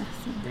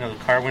 You know, the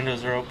car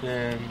windows are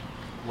open,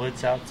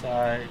 wood's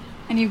outside.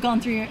 And you've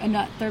gone through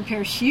a third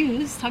pair of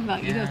shoes. Talk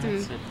about you go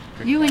through.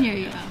 You and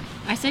your.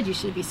 I said you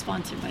should be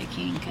sponsored by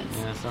Keen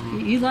because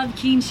you love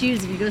Keen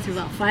shoes, and you go through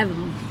about 5 of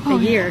them a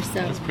year. So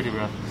that's pretty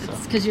rough.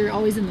 It's because you're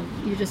always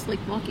you're just like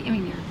walking. I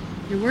mean,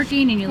 you're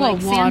working and you're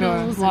like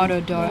sandals.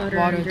 Water.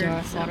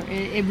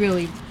 It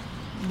really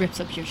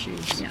rips up your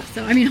shoes. Yeah.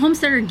 So I mean,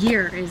 homesteader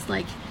gear is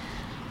like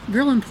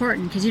real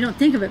important because you don't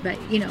think of it, but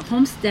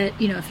homestead.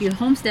 If you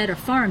homestead or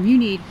farm, you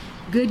need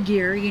good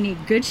gear. You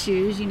need good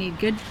shoes. You need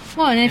good.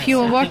 Well, and if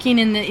you're working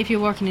in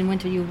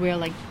winter, you wear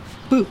like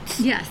boots.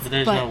 Yes, but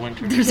there's no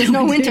winter. There's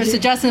no winter. So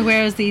Justin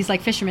wears these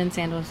like fisherman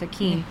sandals, like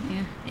Keen.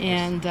 Yeah.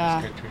 And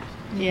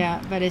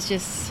but it's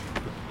just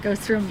goes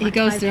through them. He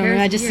goes through them,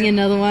 and I just see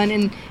another one,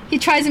 and he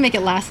tries to make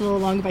it last a little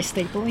longer by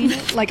stapling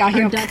it, like out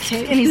here,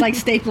 and he's like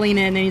stapling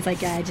it, and he's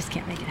like, I just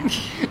can't make it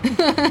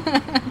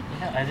happen.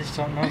 I just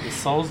don't know. The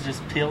soles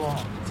just peel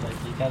off. It's like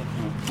you gotta.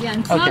 Yeah,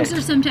 and clogs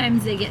are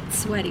sometimes they get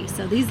sweaty,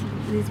 so these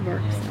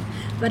work. Yeah. So.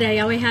 But I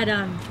always had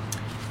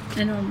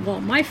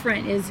my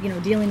front is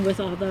dealing with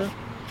all the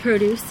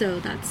produce, so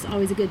that's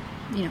always a good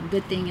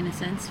good thing in a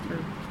sense for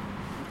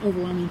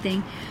overwhelming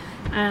thing.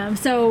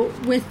 So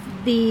with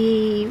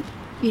the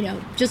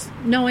just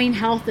knowing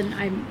health, and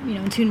I'm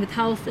in tune with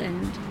health,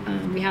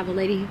 and we have a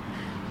lady,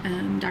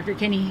 Dr.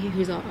 Kenny,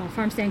 who's a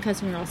farm stand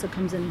customer, also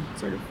comes and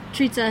sort of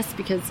treats us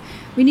because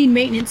we need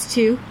maintenance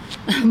too.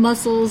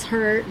 Muscles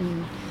hurt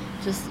and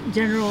just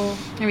general.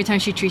 Every time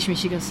she treats me,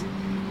 she goes,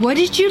 "What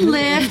did you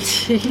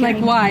lift?" Like,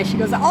 why? She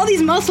goes, "All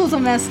these muscles are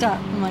messed up."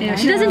 I'm like,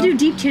 she doesn't do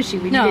deep tissue.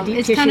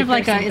 It's kind of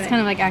like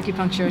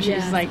acupuncture.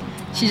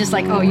 She's just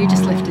like, "Oh, you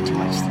just lifted too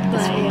much."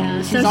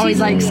 She's always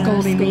like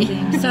scolding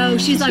me. So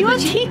she's like, "You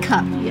want a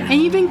teacup,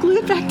 and you've been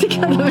glued back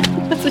together."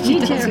 That's what she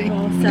tells me.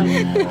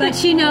 So, but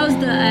she knows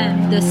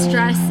the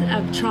stress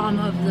of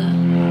trauma of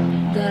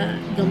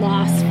the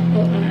loss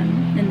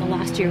in the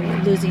last year,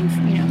 losing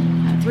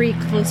 3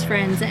 close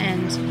friends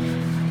and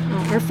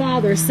our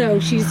father. So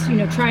she's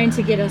trying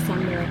to get us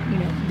on there,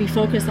 be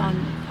focused on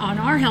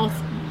our health.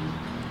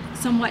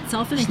 Somewhat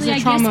selfishly, I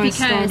guess, because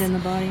stored in the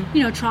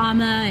body.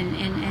 Trauma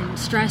and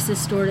stress is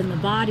stored in the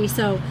body.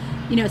 So,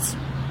 it's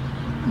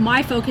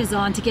my focus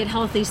on to get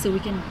healthy so we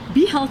can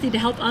be healthy to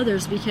help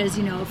others. Because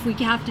if we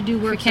have to do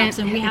workshops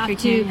and we have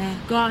to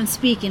go out and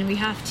speak and we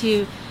have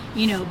to,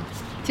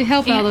 to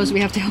help others, we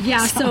have to help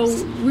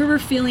ourselves. So we were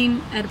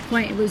feeling at a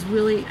point it was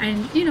really,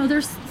 and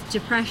there's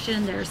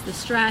depression, there's the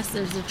stress,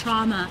 there's the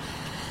trauma.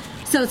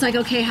 So it's like,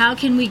 okay, how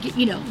can we get,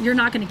 you're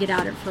not going to get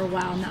out of it for a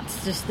while, and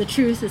that's just the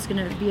truth. It's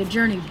going to be a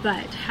journey,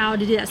 but how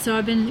to do that. So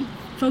I've been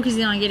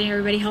focusing on getting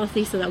everybody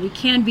healthy so that we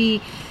can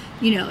be,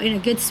 in a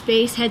good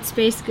space, head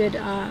space, good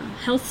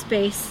health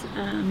space,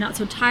 not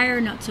so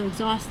tired, not so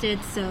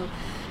exhausted. So,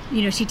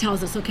 she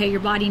tells us, okay,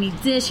 your body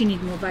needs this, you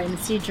need more vitamin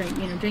C,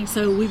 drink.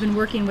 So we've been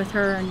working with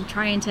her and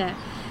trying to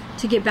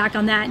get back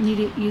on that and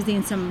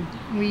using some.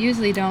 We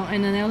usually don't,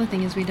 and then the other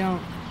thing is we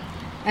don't.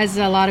 As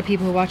a lot of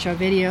people who watch our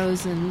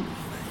videos and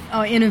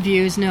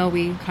interviews know,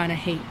 we kind of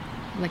hate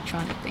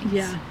electronic things.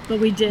 Yeah, but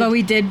we did. But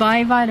we did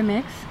buy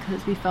Vitamix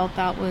because we felt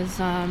that was.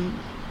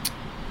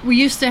 We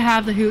used to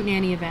have the Hoot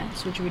Nanny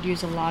events, which would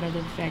use a lot of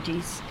the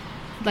veggies,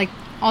 like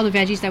all the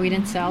veggies that we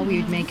didn't sell. We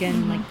would make it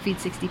and like feed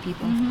 60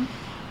 people. Mm-hmm.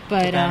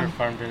 But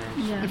farm dinners.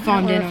 Yeah,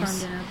 farm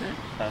dinners.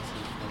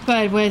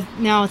 But with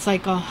now it's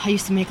like I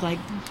used to make like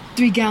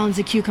 3 gallons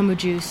of cucumber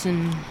juice,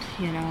 and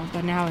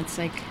but now it's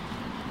like.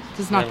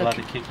 There's not a lot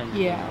of cucumbers.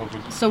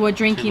 Yeah. So we're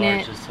drinking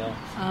it.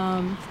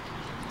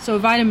 So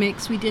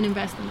Vitamix, we did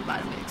invest in the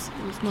Vitamix.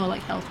 It was more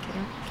like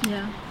healthcare.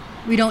 Yeah.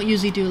 We don't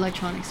usually do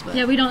electronics, but...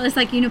 Yeah, we don't. It's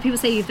like, people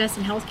say you invest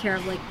in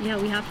healthcare. Like,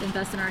 yeah, we have to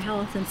invest in our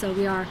health. And so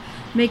we are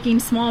making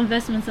small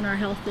investments in our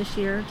health this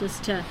year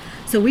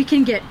so we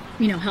can get,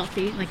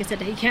 healthy. Like I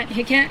said, you can't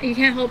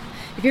help,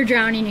 if you're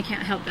drowning, you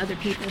can't help other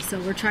people. So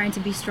we're trying to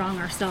be strong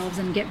ourselves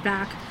and get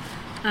back,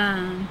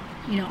 on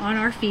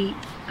our feet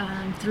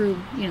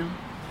through,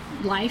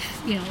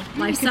 life.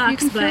 Life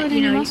sucks, but,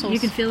 you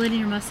can feel it in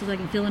your muscles. I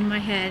can feel it in my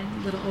head,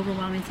 a little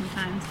overwhelming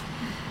sometimes.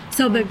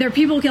 So, but there are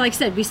people, like I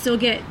said, we still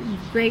get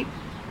great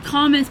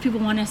comments. People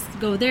want us to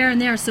go there and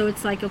there. So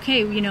it's like,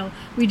 okay,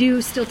 we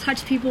do still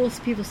touch people.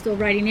 People still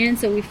writing in.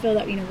 So we feel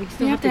that, we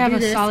still have to have do a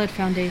this, solid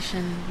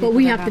foundation. But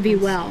we have to be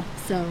well.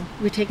 So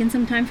we're taking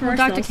some time for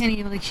ourselves. Dr.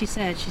 Kenny, like she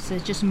said,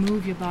 just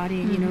move your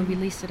body,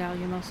 release it out of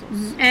your muscles.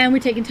 Mm-hmm. And we're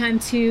taking time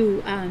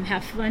to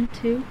have fun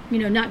too.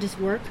 Not just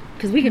work,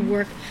 because we can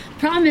work.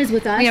 Problem is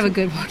with us, we have a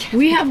good work ethic.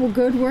 We have a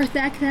good work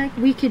ethic.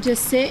 We could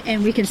just sit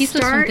and we can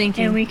start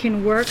and we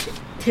can work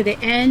to the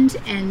end,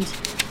 and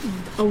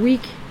a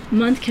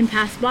month can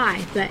pass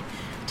by. But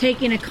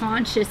taking a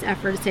conscious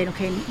effort to say,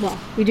 okay, well,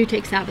 we do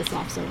take Sabbaths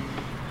off, so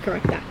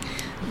correct that.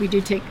 We do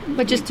take,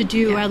 but just to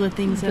do other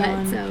things.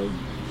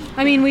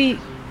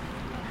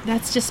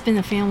 That's just been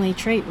a family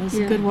trait, was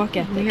a good work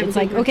ethic. It's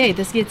like, okay,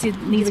 this needs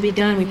to be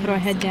done. We put our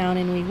head down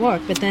and we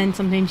work. But then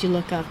sometimes you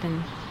look up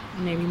and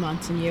maybe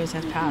months and years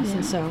have passed,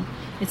 and so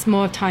it's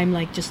more time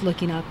like just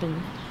looking up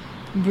and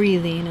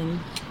breathing and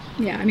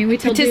we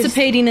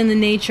participating in the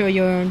nature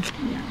you're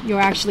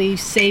actually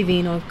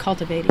saving or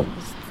cultivating.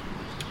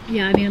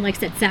 Yeah, like I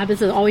said,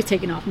 Sabbath is always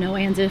taken off. No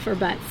ands, if, or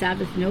but.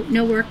 Sabbath,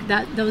 no work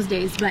those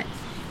days. But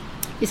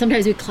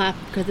sometimes we clap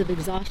because of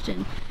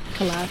exhaustion.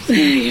 Collapse.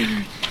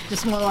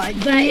 Just more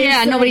like.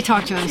 But nobody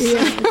talked to us.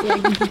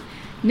 Yeah,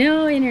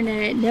 no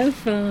internet, no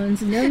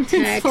phones, no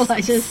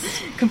text,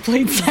 just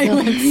complete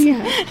silence.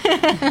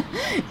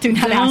 Do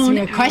not ask me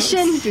a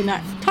question. Do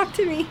not talk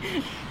to me.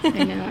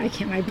 I know, I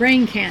can't. My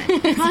brain can't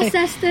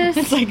process this.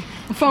 It's like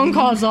a phone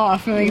call's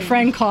off. My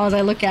friend calls.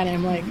 I look at it.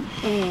 I'm like,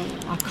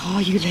 I'll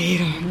call you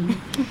later.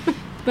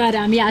 But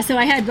so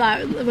I had.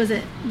 Was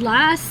it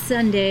last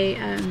Sunday?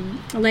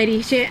 A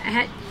lady. She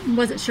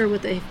wasn't sure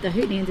what the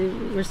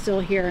Hootenannies were still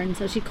here, and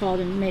so she called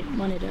and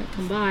wanted to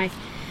come by.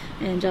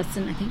 And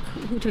Justin, I think,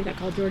 who took that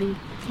call? Jordy?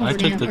 I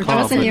took the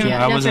call, but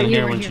I wasn't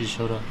here when she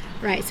showed up.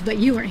 Right, but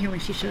you weren't here when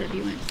she showed up.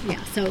 You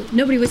went, so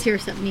nobody was here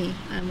except me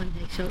when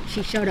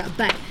she showed up.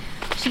 But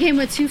she came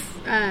with two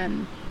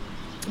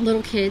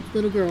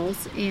little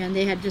girls, and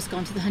they had just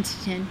gone to the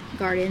Huntington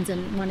Gardens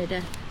and wanted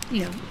to,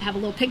 have a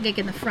little picnic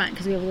in the front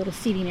because we have a little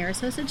seating area.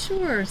 So I said,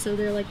 sure. So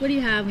they're like, what do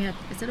you have? I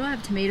said, I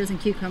have tomatoes and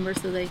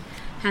cucumbers. So they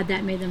had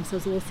that, made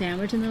themselves a little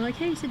sandwich, and they're like,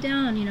 hey, sit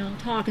down,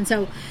 talk. And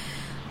so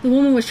the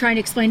woman was trying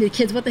to explain to the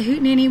kids what the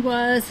Hootenanny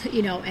was,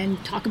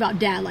 and talk about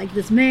Dad, like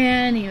this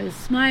man, he was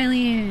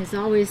smiling and he's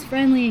always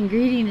friendly and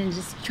greeting, and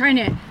just trying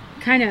to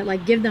kind of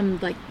like give them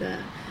like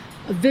a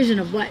vision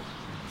of what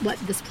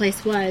this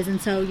place was.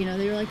 And so,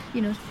 they were like,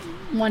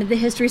 wanted the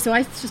history. So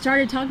I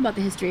started talking about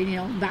the history,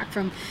 back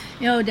from,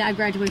 Dad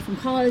graduated from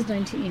college,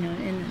 and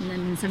then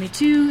in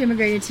 72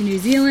 immigrated to New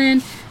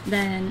Zealand.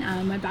 Then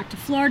went back to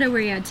Florida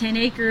where he had 10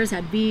 acres,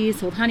 had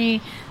bees, sold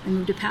honey, and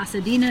moved to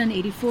Pasadena in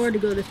 84 to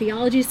go to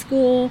theology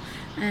school.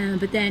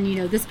 But then,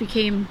 this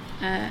became,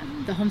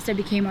 the homestead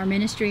became our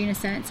ministry in a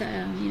sense.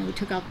 We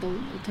took out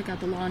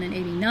the lawn in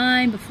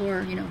 89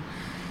 before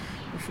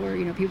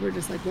people were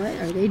just like, what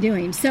are they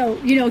doing? So,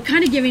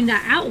 kind of giving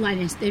that outline.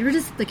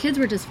 The kids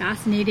were just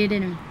fascinated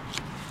in,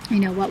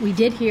 what we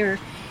did here.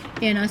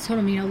 And I told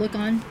them, look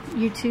on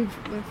YouTube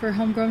for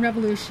Homegrown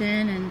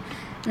Revolution. And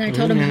I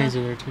told them, the Hootenannies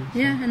are there too. So.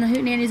 Yeah, and the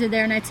Hootenannies are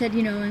there. And I said,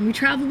 and we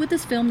traveled with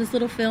this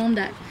little film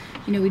that,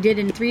 we did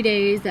in 3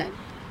 days that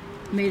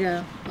made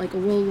a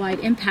worldwide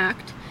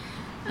impact.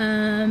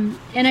 And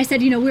I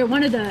said, we're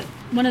one of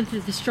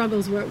the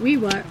struggles where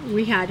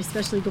we had,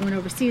 especially going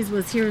overseas,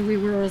 was here we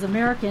were as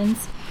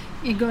Americans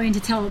and going to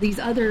tell these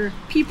other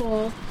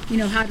people,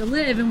 how to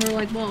live, and we're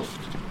like, well,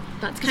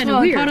 that's kind of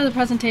weird. Part of the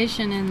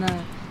presentation in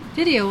the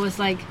video was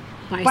like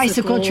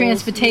bicycle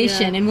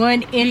transportation, and we're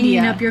in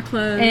India, up your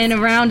clothes, and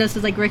around us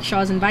is like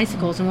rickshaws and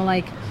bicycles, and we're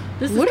like,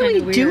 what are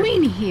we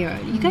doing here?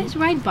 You guys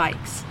ride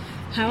bikes.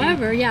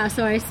 However,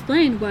 so I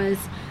explained was.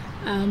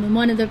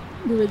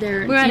 We were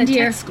there in India. At a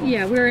tech school.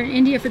 Yeah, we were in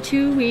India for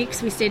 2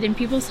 weeks. We stayed in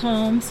people's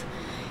homes,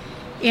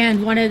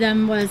 and one of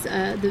them was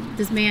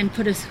this man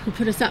who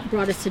put us up,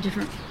 brought us to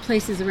different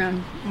places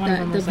around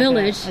the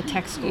village. Like a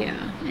tech school.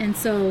 Yeah, and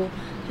so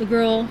the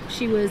girl,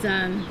 she was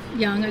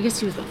young. I guess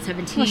she was about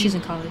 17. Well, she's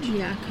in college.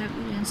 Yeah,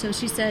 and so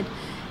she said,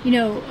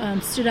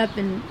 stood up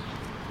and.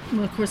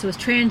 Well, of course, it was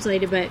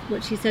translated, but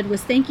what she said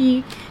was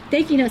thanking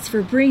us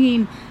for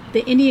bringing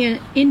the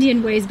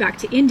Indian ways back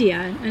to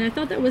India. And I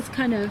thought that was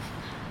kind of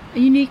a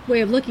unique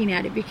way of looking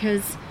at it,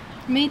 because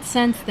it made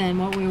sense then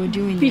what we were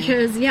doing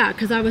there.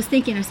 Because I was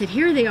thinking, I said,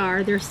 here they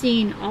are, they're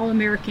seeing all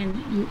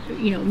American,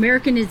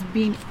 American is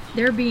being,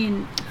 they're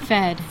being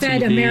fed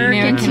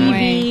American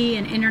TV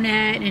and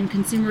internet and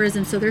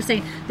consumerism. So they're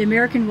saying the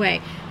American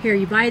way. Here,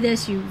 you buy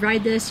this, you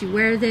ride this, you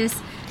wear this,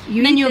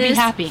 you then eat you'll this, be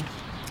happy.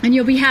 and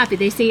you'll be happy.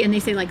 They say, I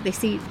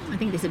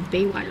think they said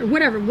Baywatch or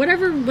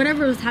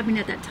whatever was happening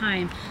at that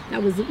time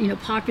that was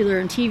popular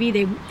on TV.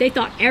 They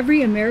thought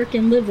every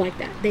American lived like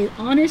that. They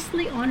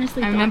honestly.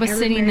 I remember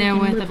sitting there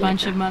with a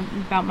bunch of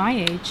about my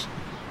age,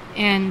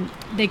 and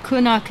they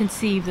could not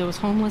conceive there was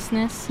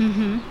homelessness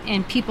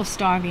and people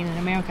starving in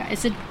America. I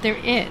said there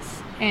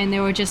is, and they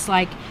were just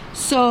like,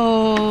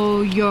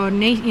 so your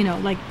nation,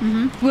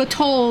 we're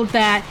told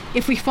that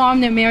if we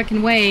farm the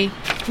American way,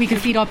 we can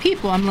feed all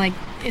people. I'm like,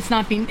 it's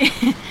not being.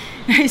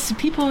 It's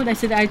people. I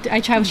said I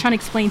was trying to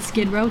explain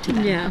Skid Row to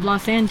them of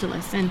Los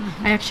Angeles, and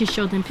I actually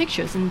showed them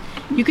pictures, and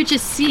you could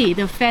just see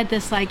they're fed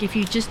this like if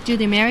you just do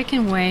the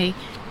American way,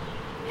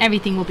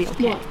 everything will be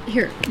okay. Well,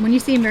 here, when you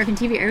see American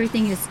TV,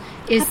 everything is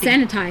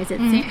sanitized.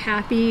 It's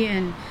happy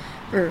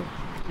or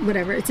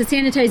whatever. It's a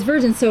sanitized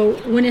version. So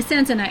in a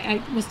sense, and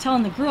I was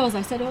telling the girls,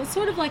 I said, it's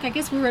sort of like, I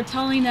guess we were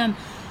telling them,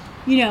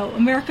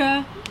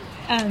 America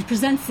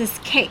presents this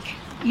cake,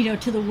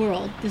 to the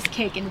world, this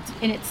cake, and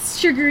it's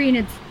sugary and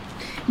it's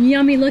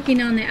yummy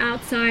looking on the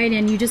outside,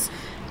 and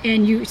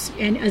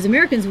and as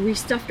Americans, we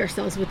stuffed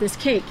ourselves with this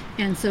cake,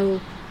 and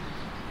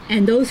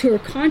those who are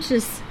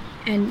conscious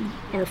and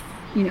are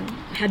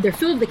had their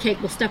fill of the cake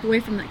will step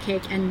away from that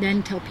cake and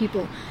then tell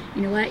people,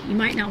 you know what, you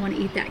might not want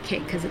to eat that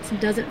cake because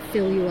it doesn't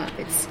fill you up.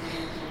 It's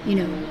and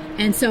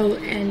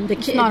the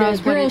kid,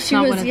 the girl, she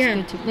was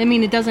I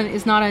mean,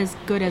 it's not as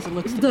good as it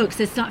looks.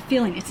 It's not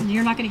feeling it.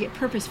 You're not going to get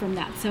purpose from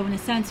that. So in a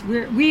sense,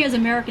 we as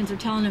Americans are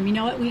telling them, you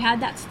know what, we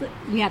had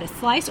a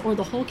slice or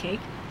the whole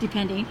cake,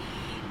 depending,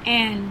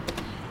 and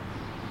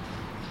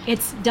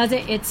it's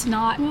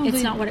not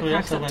what it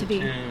cracks up to be.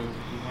 We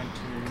went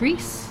to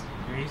Greece,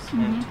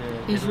 went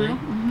to Israel, Italy,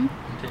 went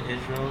to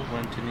Israel,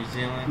 went to New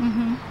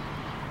Zealand.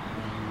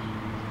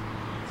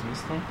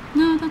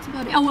 No, that's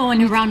about it. Oh, well,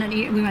 and around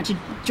we went to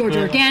Georgia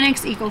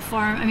Organics, Eco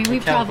Farm. I mean,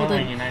 we've traveled.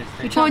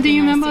 Do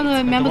you remember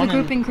the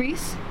group in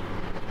Greece?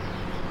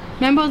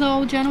 Remember the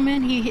old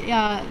gentleman?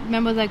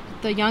 Remember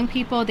the young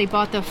people? They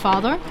bought their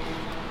father,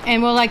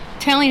 and we're like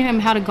telling him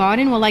how to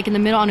garden. We're like in the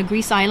middle on a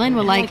Greece island.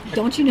 We're like,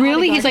 don't you know?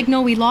 Really? He's like, no,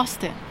 we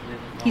lost it.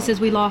 He says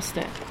we lost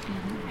it,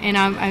 and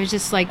I was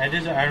just like,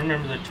 I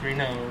remember the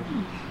Torino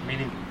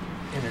meeting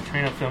in the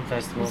Torino Film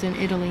Festival. It was in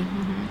Italy,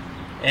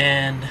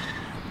 and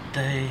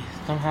the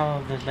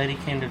lady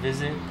came to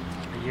visit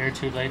a year or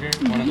two later,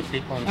 one of the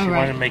people, and she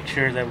wanted to make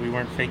sure that we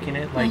weren't faking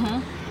it, like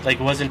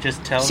it wasn't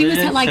just television.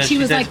 She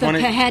was like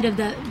the head of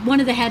the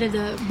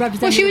representative.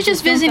 Well, she was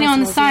just visiting on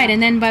the side,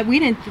 but we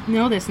didn't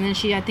know this, and then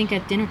I think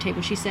at dinner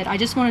table she said, I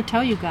just want to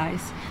tell you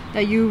guys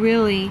that you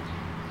really,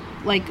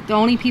 like, the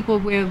only people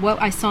where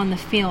what I saw in the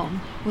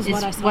film was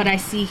what I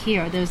see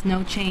here. There's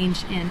no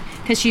change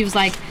because she was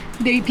like,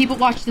 people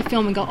watch the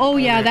film and go, oh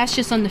yeah, that's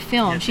just on the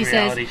film. She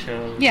says,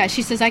 shows. Yeah,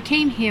 she says, I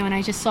came here and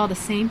I just saw the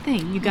same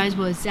thing. You guys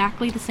were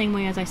exactly the same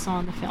way as I saw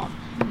in the film.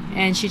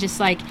 And she just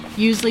like,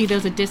 usually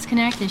there's a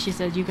disconnect, and she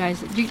says, you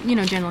guys,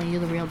 generally you're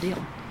the real deal.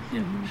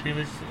 Yeah, it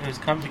was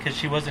because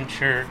she wasn't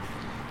sure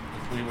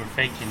if we were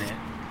faking it,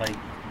 like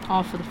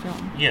all for the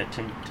film. Yeah,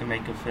 to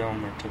make a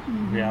film or to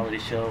reality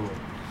show. Or,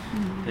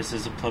 this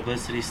is a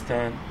publicity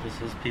stunt.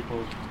 This is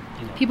people.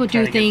 People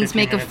do things,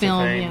 make a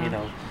film.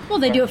 Well,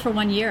 they do it for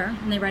 1 year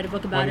and they write a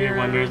book about it.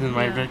 1 year, and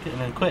write a book,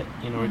 and then quit.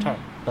 Retire.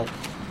 But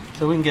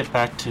so we can get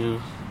back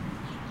to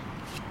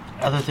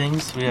other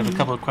things. We have a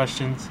couple of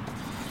questions.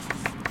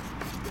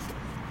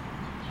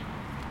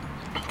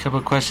 A couple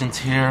of questions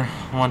here.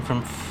 One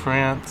from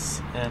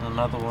France and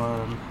another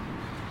one.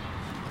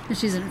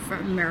 She's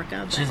from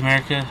America. She's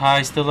America.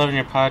 Hi, still loving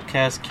your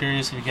podcast.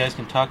 Curious if you guys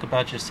can talk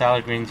about your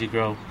salad greens you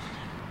grow.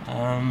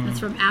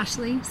 That's from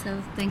Ashley.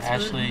 So thanks,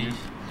 Ashley.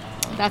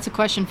 That's a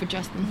question for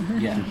Justin.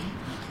 Yeah.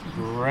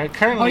 Right.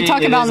 Currently, are we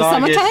talking about in the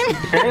summertime?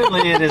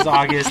 Currently, it is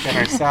August, and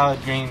our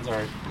salad greens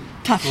are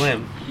tough.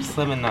 Slim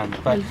and none.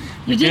 But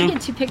you did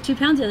get to pick 2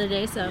 pounds the other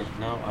day, so. Yeah,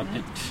 no, I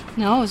picked.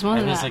 No, it was one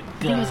of that. I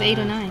think it was 8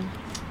 or 9.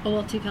 Oh,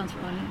 well, 2 pounds for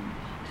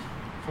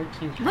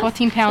 14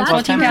 pounds.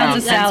 14 pounds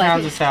of salad. 10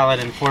 pounds of salad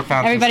and 4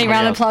 pounds. Everybody,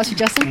 round of applause for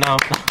Justin. No,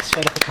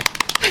 shut up.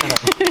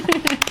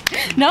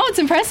 No, it's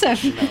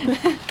impressive.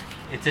 No.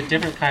 It's a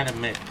different kind of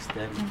mix.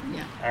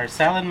 Our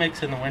salad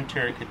mix in the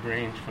winter, it could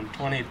range from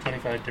 20 to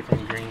 25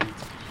 different greens.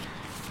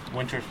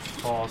 Winter,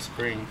 fall,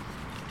 spring,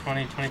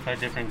 20, 25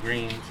 different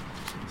greens.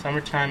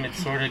 Summertime, it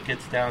sort of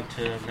gets down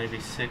to maybe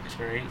 6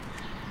 or 8.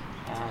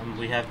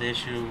 We have the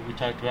issue we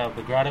talked about,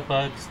 the grata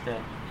bugs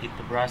that eat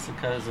the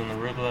brassicas and the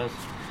rugulas.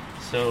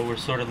 So we're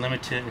sort of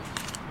limited,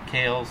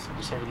 kales,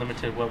 we're sort of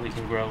limited what we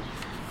can grow.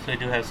 So we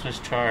do have Swiss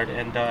chard,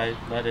 endive,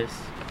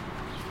 lettuce,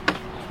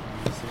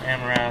 some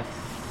amaranth,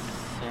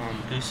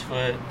 some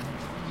goosefoot,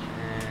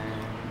 and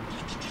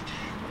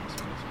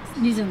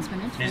New Zealand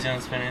spinach. New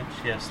Zealand spinach,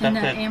 yeah. And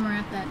that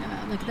amaranth,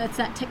 that's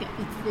that ticket.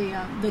 It's the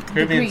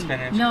Caribbean green.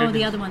 spinach. No, Caribbean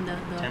the other one, the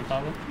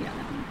Tempala? Yeah,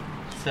 that one.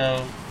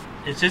 So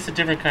it's just a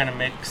different kind of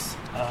mix.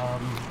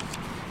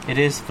 It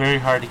is very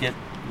hard to get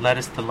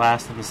lettuce to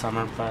last in the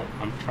summer, but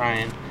I'm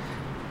trying.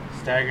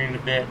 staggering a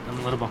bit. I'm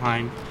a little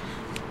behind.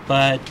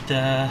 But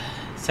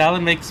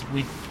salad mix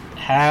we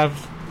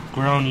have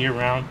grown year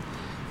round.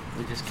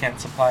 We just can't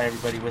supply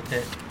everybody with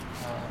it.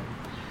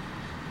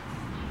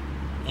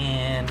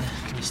 And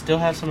we still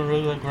have some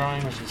arugula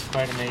growing, which is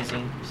quite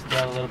amazing. We still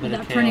have a little bit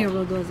of kale. That Perni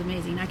arugula is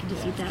amazing. I can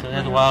just eat that.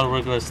 So the wild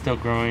arugula is still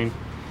growing.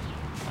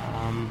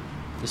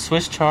 The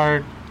Swiss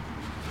chard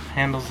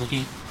handles the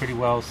heat pretty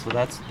well, so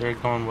they're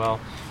going well.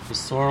 The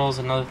sorrel is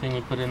another thing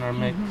we put in our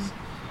mix.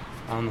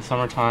 In the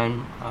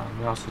summertime,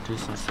 we also do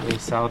some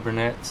salad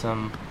burnet,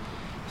 some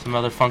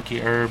other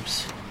funky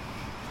herbs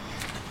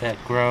that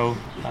grow.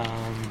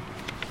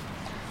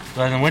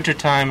 But in the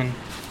wintertime and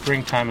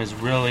springtime is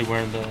really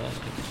where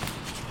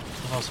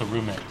also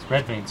rumex,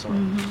 red vein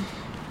sorrel.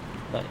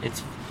 But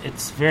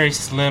it's very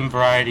slim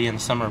variety in the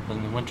summer, but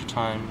in the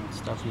wintertime and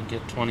stuff you can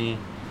get 20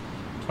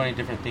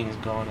 different things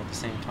going at the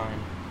same time.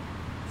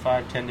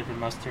 5-10 different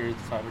mustards,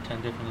 5 or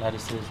 10 different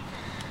lettuces.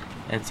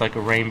 It's like a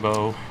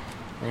rainbow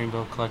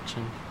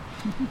collection.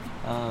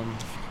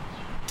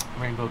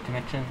 Rainbow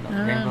connection.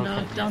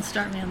 No, don't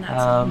start me on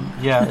that.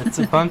 Yeah, it's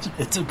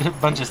a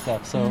good bunch of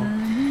stuff. So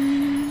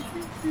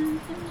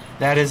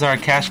that is our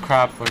cash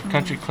crop. Where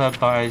Country Club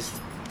buys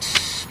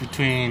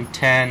between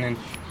 10 and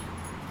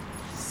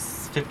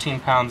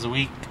 15 pounds a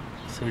week.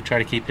 So we try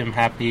to keep him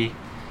happy.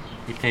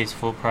 He pays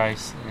full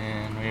price,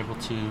 and we're able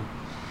to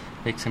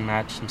mix and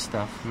match some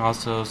stuff. And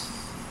also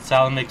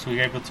salad mix,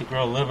 we're able to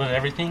grow a little bit of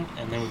everything,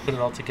 and then we put it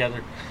all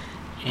together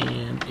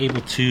and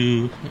able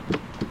to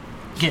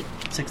get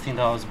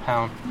 $16 a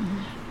pound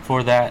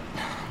for that,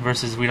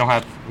 versus we don't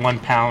have 1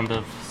 pound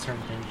of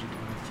certain things you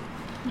can mix.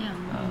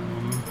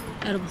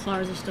 Yeah. Edible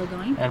flowers are still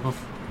going.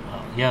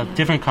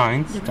 Different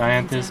kinds.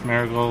 Dianthus,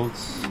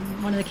 marigolds.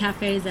 One of the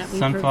cafes that we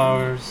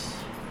sunflowers,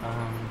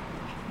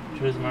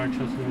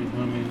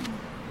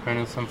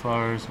 perennial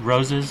sunflowers,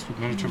 roses,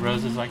 miniature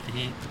roses like to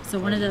heat. So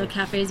one of the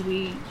cafes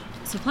we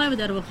supply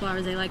with edible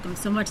flowers, they like them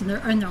so much,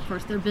 and of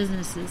course their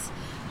businesses,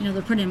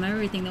 they're putting them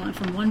everything. They went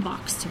from 1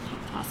 box to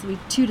possibly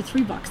 2 to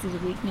 3 boxes a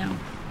week now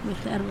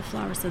with the edible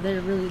flowers. So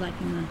they're really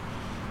liking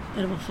the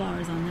edible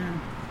flowers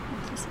on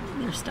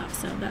their stuff.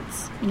 So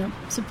that's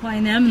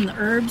supplying them, and the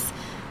herbs,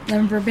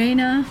 lemon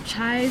verbena,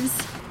 chives,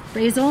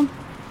 basil,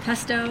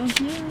 pesto.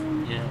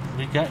 Yeah,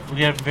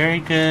 we have very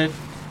good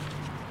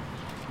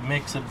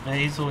mix of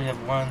basil. We have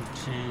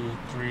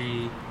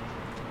 3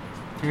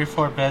 or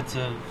 4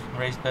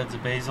 raised beds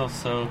of basil,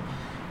 so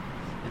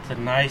it's a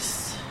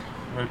nice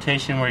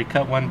rotation where you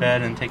cut one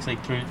bed and it takes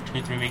like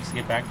 2-3 weeks to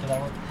get back to that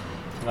one.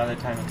 So by the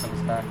time it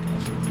comes back,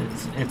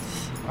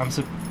 I'm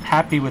so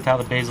happy with how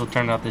the basil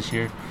turned out this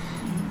year.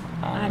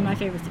 My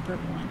favorite's the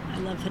purple one. I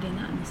love putting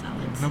that in the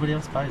salads. Nobody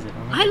else buys it.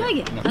 I like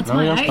it. That's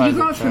why you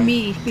grow it for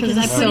me, because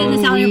I put it in the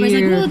salad. Everybody's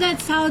like, "Oh,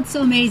 that salad's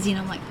so amazing."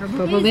 I'm like,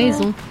 purple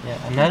basil.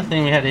 Yeah. Another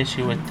thing we had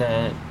issue with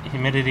the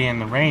humidity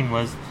and the rain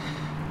was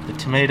the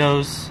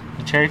tomatoes,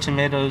 the cherry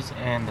tomatoes,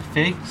 and the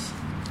figs.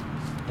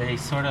 They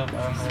sort of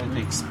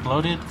they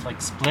exploded,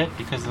 like split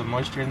because of the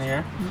moisture in the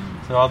air.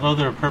 So although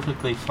they're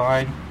perfectly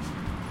fine,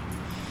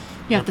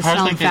 you have to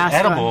sell them faster.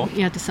 Edible,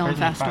 you have to sell them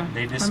faster.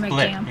 They just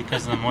split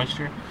because of the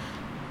moisture.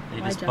 They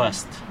just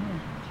bust.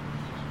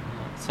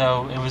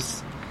 So it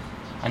was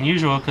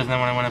unusual, because then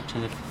when I went up to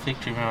the fig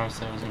tree when I was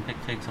in Pick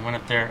Figs, I went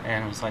up there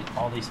and it was like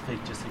all these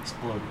figs just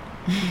exploded.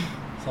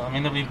 So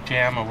they'll be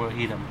jam or we'll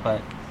eat them,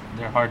 but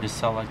they're hard to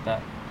sell like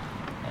that.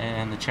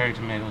 And the cherry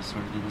tomatoes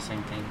sort of do the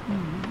same thing.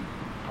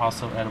 But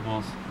also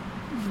edibles,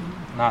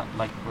 not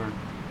like we're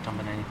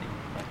dumping anything.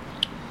 But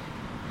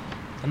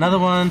another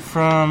one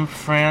from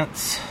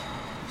France,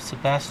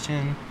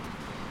 Sebastian.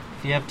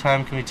 If you have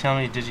time, can you tell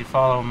me, did you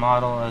follow a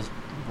model as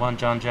one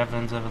John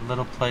Jevons of a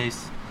little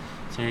place?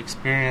 So your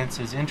experience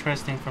is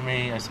interesting for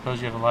me. I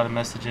suppose you have a lot of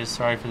messages.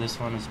 Sorry for this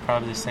one. It's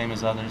probably the same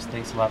as others.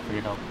 Thanks a lot for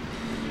your help.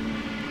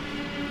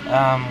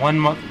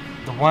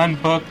 The one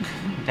book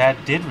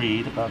Dad did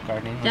read about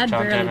gardening was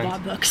John Jevons.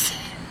 Bought books.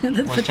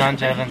 Was John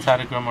Jevons, How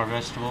to Grow More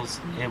Vegetables.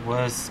 It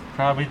was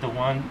probably the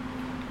one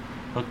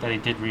book that he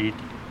did read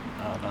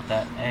about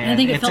that. And I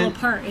think it fell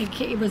apart.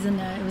 It was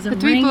a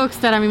 3 books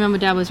that I remember,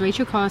 Dad, was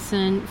Rachel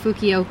Carson,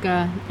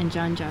 Fukuoka, and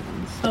John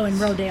Jevons. Oh, and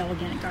Rodale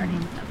Organic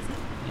Gardening. That was it.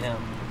 Yeah.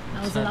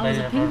 That was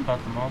I wrote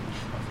about the mulch.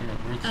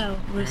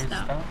 Ruth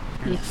Stout.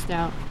 Ruth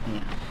Stout.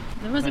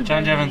 Yeah.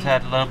 John Jevons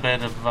had a little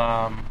bit of.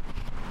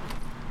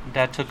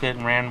 Dad took it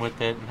and ran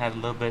with it and had a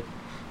little bit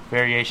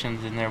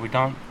variations in there. We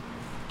don't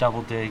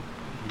double dig.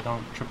 We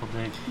don't triple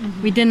dig.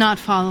 We did not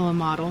follow a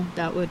model.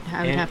 I would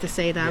have to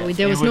say that. Yes.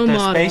 There was no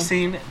model.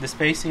 The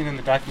spacing and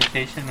the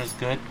documentation was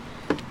good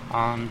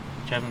on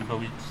Jevons, but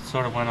we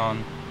sort of went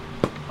on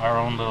our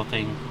own little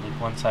thing.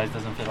 Like one size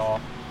doesn't fit all.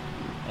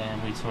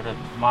 And we sort of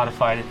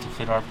modified it to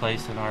fit our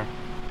place in our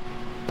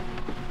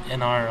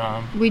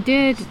we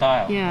did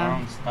style. Yeah, our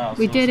own style.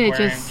 We did it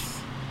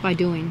just by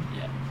doing.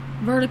 Yeah.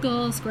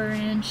 Vertical, square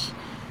inch,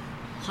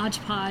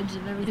 hodgepodge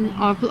of everything. And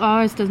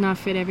ours does not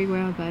fit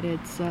everywhere, but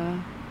it's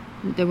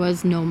there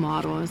was no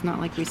model. It's not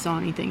like we saw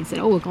anything and said,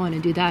 "Oh, we're going to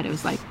do that." It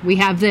was like, "We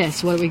have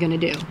this. What are we going to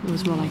do?" It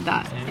was more like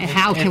that. And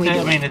how can we do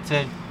it? I mean, it's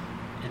a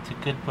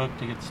good book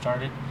to get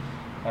started.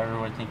 However,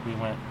 I think we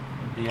went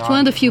beyond. It's one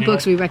of the few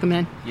books we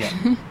recommend. Yeah.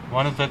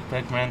 One of the book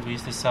recommends. We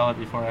used to sell it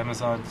before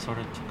Amazon sort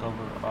of took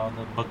over all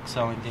the book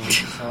selling things. We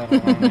used to sell it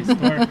at our online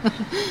store.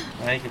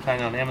 Now you can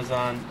find it on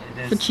Amazon.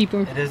 It is for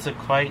cheaper. It is a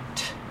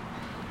quite.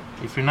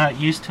 If you're not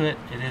used to it,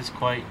 it is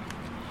quite.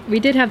 We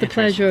did have the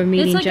pleasure of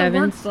meeting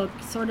Jevons. It's like a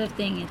workbook sort of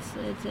thing.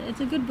 It's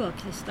a good book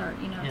to start.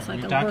 You know, Yeah, it's like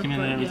we a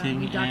documented workbook.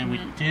 everything, Yeah, and we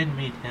did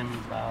meet him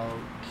about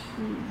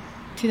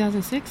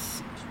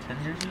 2006.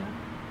 10 years ago.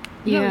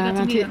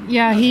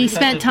 Yeah, he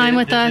spent time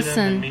with us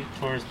and meet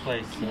for his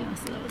place. So. Yeah,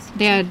 so that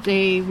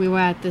was we were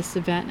at this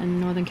event in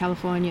Northern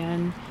California,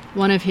 and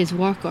one of his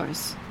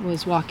workers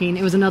was walking.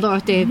 It was another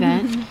Earth Day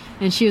event,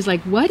 and she was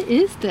like, "What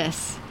is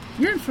this?"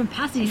 You're from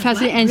Pasadena.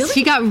 And really?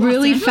 she got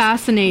really Angeles?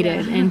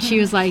 fascinated, and she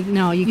was like,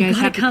 "No, you guys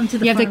have to come to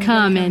the you have to farm.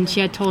 come." And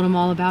she had told him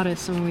all about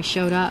us. So when we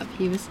showed up,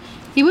 he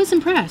was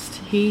impressed.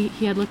 He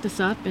had looked us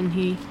up, and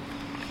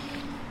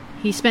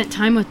he spent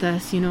time with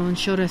us, and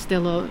showed us their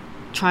little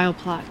trial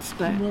plots.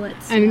 But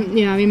Bullets, I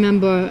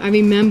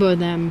remember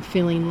them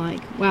feeling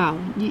like, wow.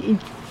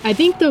 I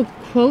think the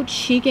quote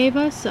she gave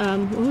us,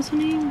 what was her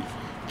name?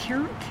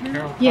 Carol.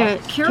 Yeah,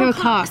 Carol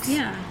Cox.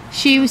 Yeah.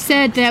 She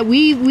said that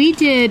we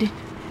did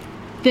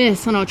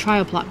this on our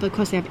trial plot, but of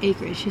course they have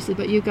acreage. She said,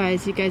 but you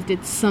guys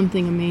did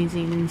something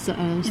amazing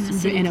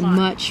in a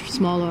much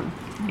smaller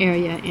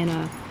area in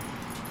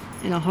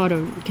a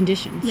harder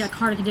conditions. Yeah,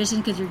 harder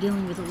conditions because you're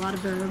dealing with a lot of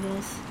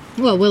variables.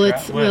 Well,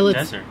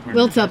 desert.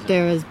 Willet's up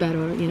there is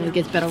better. It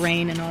gets better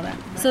rain and all that.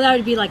 So that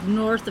would be like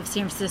north of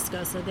San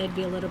Francisco. So they'd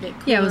be a little bit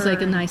cooler. Yeah, it was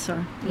like a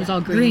nicer. It was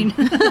all green.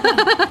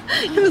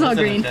 It was all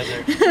green.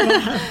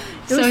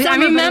 So I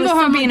remember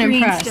her being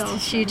impressed. Still.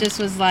 She just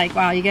was like,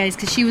 "Wow, you guys,"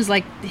 because she was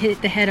like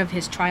the head of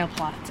his trial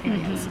plots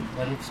areas.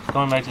 But it's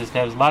going back to this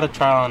guy, there's a lot of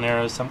trial and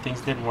errors. Some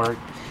things didn't work.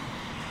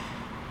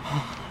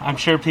 I'm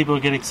sure people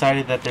get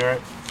excited that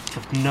to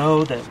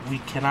know that we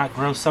cannot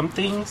grow some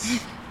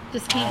things.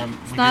 Just can't.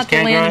 It's not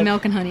the land of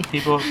milk and honey.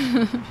 People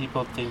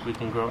think we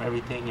can grow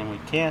everything and we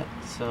can't.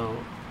 So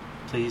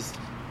please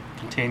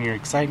contain your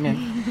excitement.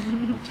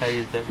 I'll tell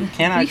you that we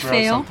cannot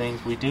grow some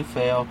things. We do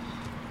fail.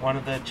 One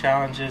of the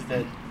challenges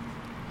that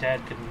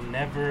Dad could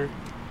never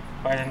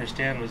quite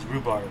understand was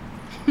rhubarb.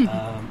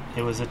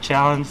 It was a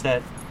challenge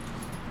that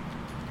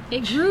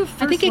it grew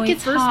first. I think it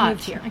gets hot.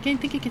 Moved here. I can't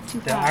think it gets too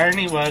hot. The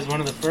irony was one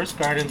of the first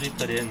gardens we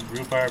put in,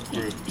 rhubarb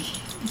grew.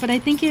 But I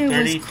think it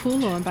was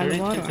cooler by the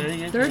water. 30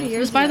 years. It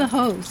was by the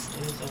hose.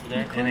 It was over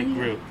there, and it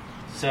grew.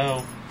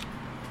 So,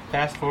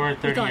 fast forward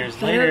 30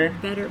 years later.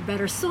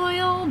 Better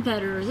soil,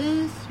 better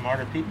this.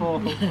 Smarter people,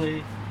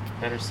 hopefully.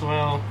 Better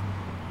soil.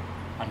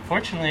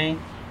 Unfortunately,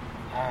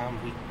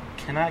 we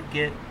cannot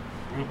get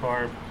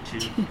rhubarb to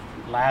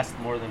last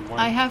more than one.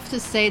 I have to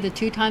say the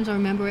two times I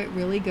remember it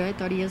really good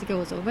 30 years ago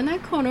was over in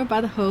that corner by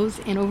the hose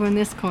and over in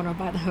this corner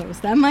by the hose.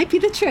 That might be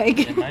the trick.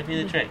 It might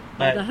be the trick.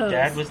 But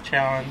Dad was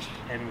challenged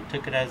and we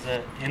took it as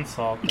an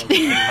insult that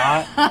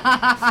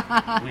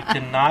we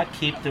cannot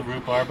keep the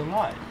rhubarb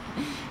alive.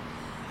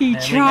 He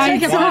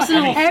tried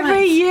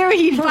every year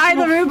he'd buy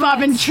the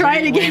rhubarb and try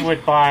it again. We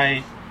would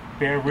buy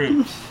bare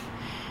roots.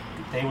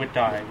 They would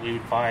die. We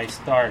would buy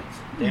starts.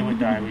 They would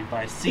die. We'd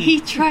buy seeds. He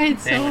tried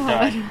they so would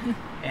hard. Die.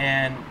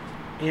 And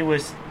it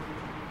was,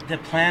 the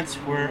plants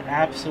were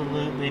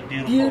absolutely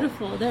beautiful.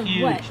 Beautiful. They're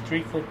huge, wet.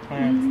 3-foot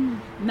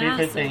plants.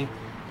 Massive. Thing.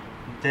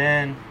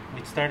 Then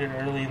we started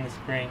early in the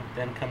spring.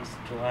 Then comes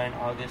July and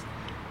August.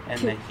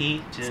 And the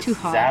heat just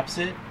zaps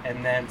it.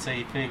 And then so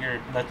you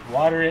figure, let's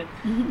water it.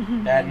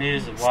 Bad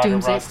news, the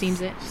water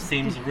steams it.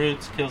 Steams the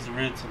roots, kills the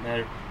roots, and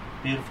their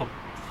beautiful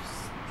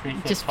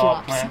 3-foot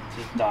tall plant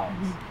just dies.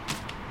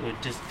 It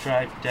would just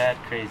drive Dad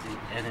crazy.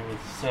 And it was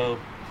so...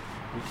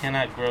 We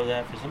cannot grow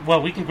that for some...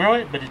 Well, we can grow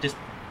it, but it just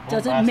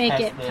doesn't make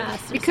it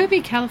past. It could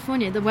be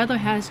California. The weather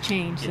has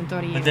changed in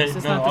 30 years.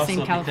 It's not the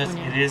same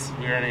California. Because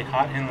we're in a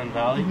hot inland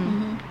valley,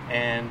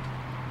 and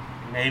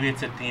maybe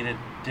it's at a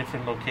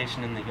different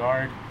location in the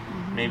yard.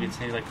 Maybe it's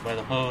near like by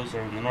the hose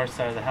or on the north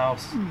side of the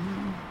house.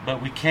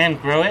 But we can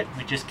grow it.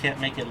 We just can't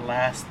make it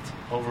last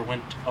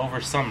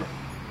over summer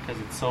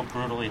because it's so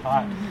brutally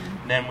hot.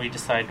 Then we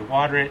decide to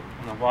water it,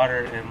 and the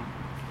water and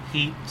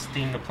heat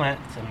steam the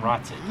plants and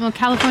rots it. Well,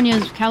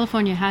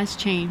 California has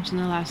changed in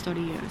the last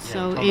 30 years. Yeah,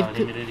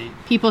 so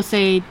people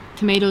say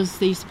tomatoes,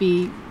 they used to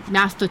be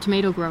master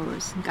tomato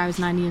growers. The guy was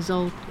 90 years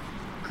old,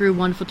 grew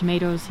wonderful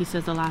tomatoes. He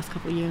says the last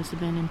couple of years have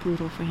been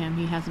brutal for him.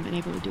 He hasn't been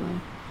able to do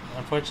it.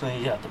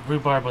 Unfortunately, the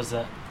rhubarb was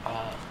a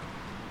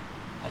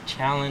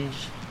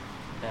challenge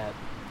that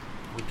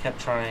we kept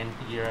trying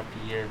year after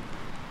year.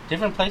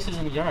 Different places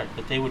in the yard,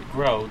 but they would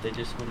grow. They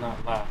just would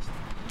not last.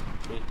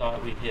 We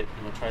thought we'd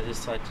try this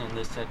section,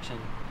 this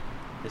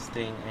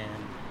thing,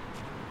 and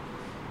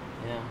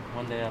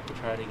one day I'll have to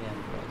try it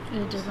again.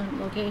 In a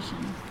different location.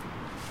 Yeah,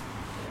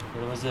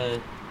 but it was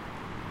a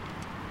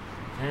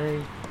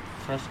very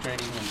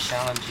frustrating and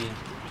challenging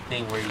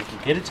thing where you can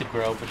get it to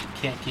grow, but you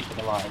can't keep it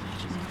alive,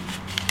 which is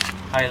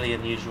highly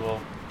unusual.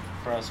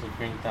 for us with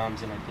green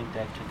thumbs, and I think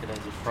Dad took it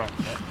as a front.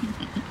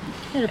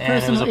 Had a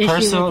and it was a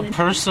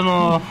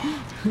personal.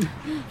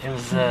 It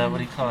was what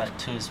do you call it?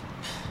 To his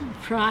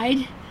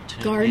pride,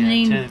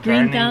 gardening,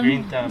 green thumb.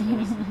 Green thumb. It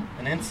was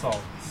an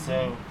insult.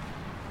 So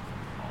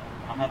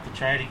I'll have to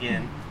try it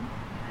again.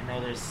 I know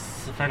there's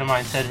a friend of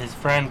mine said his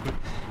friend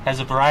has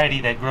a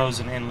variety that grows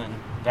in inland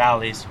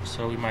valleys,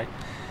 so we might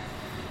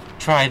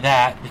try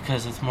that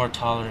because it's more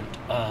tolerant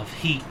of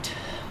heat.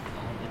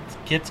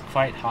 It gets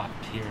quite hot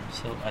here,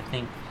 so I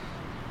think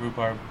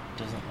rhubarb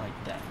doesn't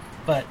like that.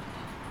 But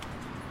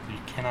we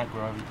cannot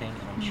grow everything,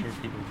 and I'm sure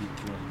people will be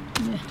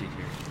thrilled to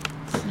hear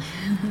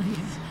it.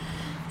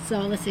 So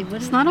let's see.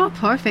 It's not all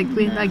perfect.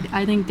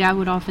 I think Dad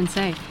would often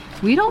say,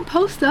 "We don't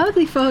post the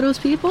ugly photos,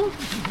 people."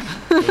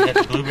 We had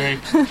the blueberry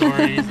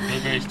stories.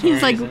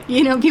 He's like,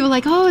 people are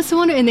like, "Oh, it's so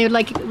wonderful," and they would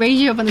like raise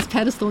you up on this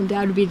pedestal, and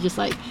Dad would be just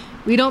like,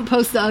 "We don't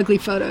post the ugly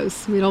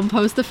photos. We don't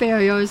post the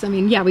failures." I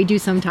mean, yeah, we do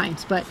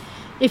sometimes, but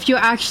if you're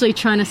actually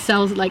trying to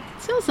sell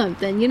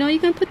something, you're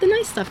gonna put the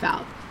nice stuff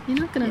out. You're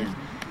not gonna.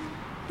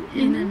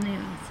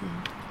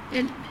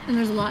 And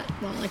there's a lot.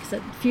 Well, like I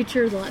said,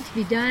 future, there's a lot to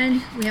be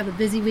done. We have a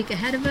busy week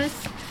ahead of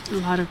us. A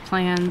lot of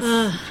plans.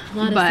 A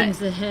lot of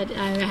things ahead.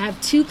 I have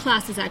 2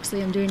 classes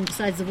actually. I'm doing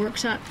besides the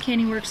workshop,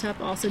 canning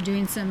workshop. Also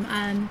doing some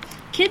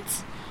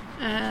kids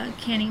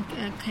canning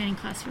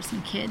class for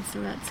some kids. So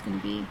that's going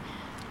to be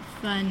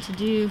fun to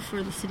do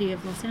for the city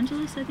of Los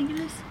Angeles. I think it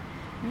is.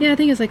 Yeah, I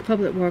think it's like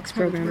Public Works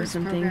program or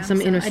something.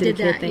 Some inner city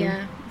kid thing.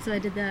 Yeah, so I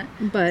did that.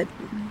 But.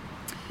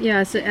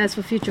 Yeah, so as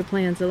for future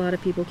plans, a lot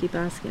of people keep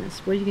asking us,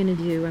 what are you going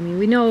to do? I mean,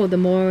 we know the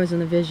morals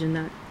and the vision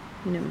that,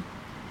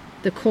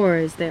 the core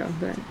is there,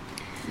 but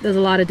there's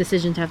a lot of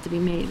decisions have to be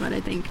made. But I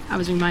think I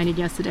was reminded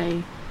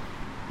yesterday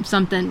of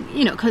something,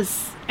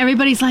 because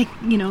everybody's like,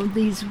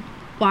 these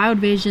wild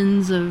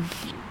visions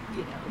of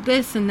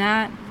this and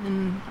that.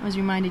 And I was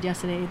reminded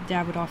yesterday,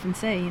 Dad would often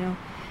say,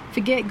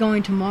 forget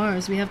going to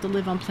Mars. We have to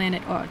live on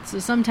planet Earth. So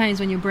sometimes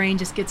when your brain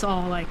just gets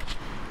all like,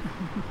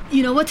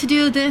 what to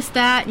do, this,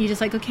 that, and you're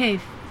just like, okay,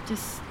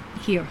 just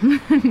here,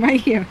 right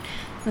here.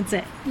 That's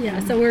it. Yeah,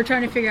 so we're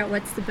trying to figure out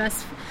what's the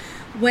best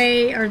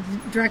way or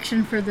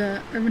direction for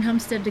the urban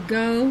homestead to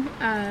go.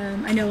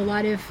 I know a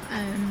lot of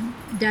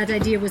Dad's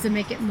idea was to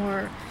make it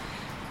more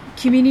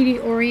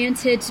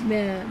community-oriented.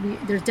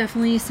 There's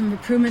definitely some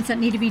improvements that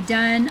need to be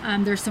done.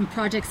 There's some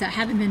projects that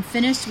haven't been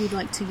finished. We'd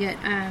like to get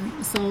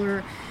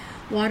solar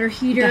water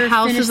heater. The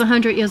house is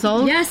 100 years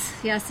old? Yes,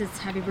 it's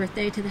happy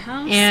birthday to the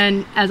house.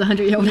 And as a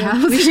 100-year-old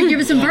house. We should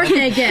give it some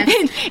birthday gifts.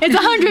 It's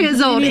 100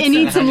 years old. It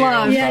needs some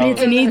love. Yeah,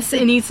 it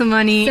needs some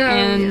money.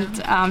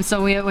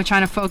 So we're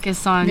trying to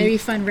focus on... Maybe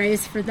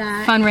fundraise for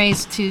that.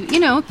 Fundraise to,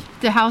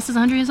 the house is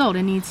 100 years old.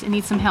 It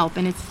needs some help.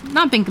 And it's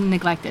not been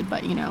neglected,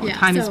 but,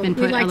 time has been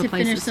put in other places. We'd like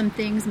to finish some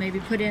things,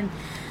 maybe put in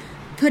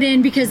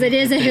because it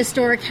is a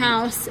historic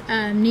house,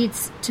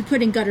 needs to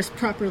put in gutters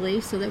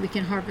properly so that we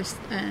can harvest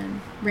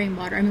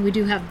rainwater. I mean, we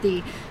do have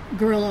the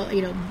gorilla,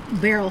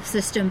 barrel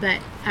system, but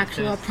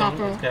actual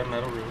proper. It's got a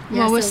metal roof.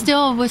 Yeah,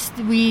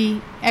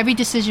 well, every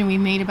decision we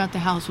made about the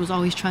house was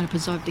always trying to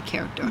preserve the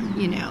character,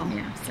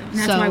 Yeah, so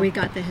that's why we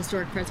got the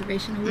Historic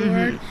Preservation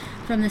Award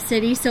from the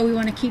city. So we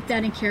want to keep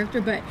that in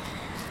character, but.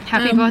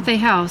 Happy birthday,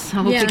 house! I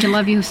hope we can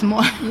love you some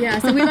more. Yeah,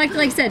 so we like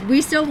I said,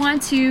 we still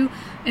want to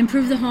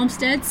improve the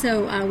homestead,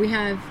 so we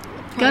have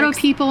Ghetto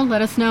people,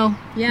 let us know.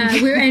 Yeah,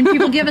 and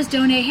people give us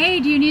donate. Hey,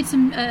 do you need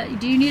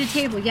a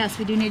table? Yes,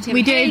 we do need a table.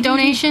 We did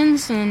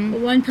donations,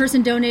 and one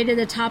person donated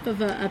the top of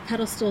a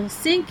pedestal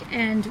sink,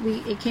 and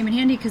it came in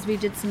handy because we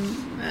did some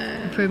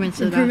improvements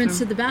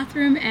to the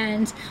bathroom,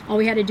 and all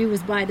we had to do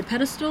was buy the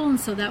pedestal, and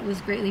so that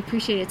was greatly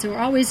appreciated. So we're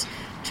always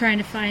trying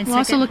to find. We're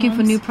also looking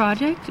for new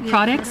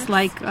products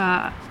like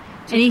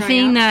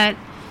anything that.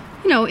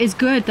 Is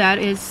good. That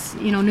is,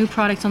 new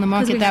products on the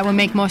market that will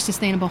make more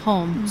sustainable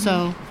home. Mm-hmm.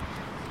 So,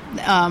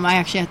 I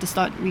actually have to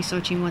start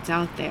researching what's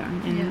out there,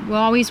 and we're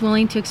always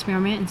willing to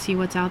experiment and see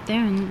what's out there,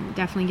 and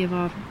definitely give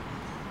our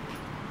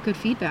good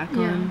feedback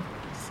on.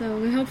 So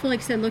we hopefully,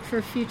 like I said, look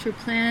for future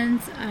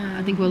plans.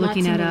 I think we're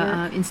looking at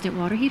a instant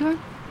water heater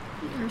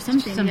or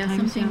something.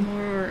 Something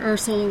more, or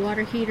solar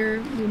water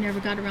heater. We never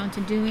got around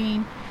to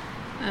doing.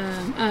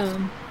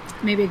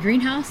 Maybe a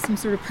greenhouse, some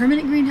sort of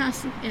permanent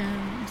greenhouse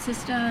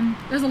system.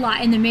 There's a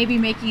lot, and then maybe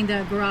making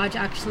the garage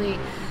actually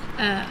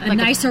a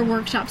nicer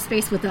workshop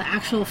space with the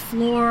actual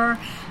floor,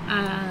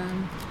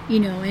 and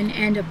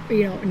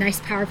a nice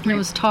power plant. There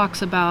was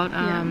talks about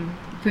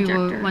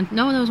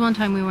there was one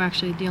time we were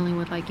actually dealing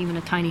with even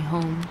a tiny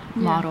home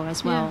model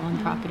as well on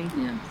property.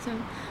 Yeah, so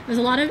there's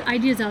a lot of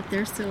ideas out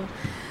there. So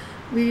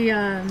we.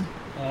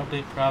 That'll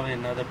be probably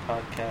another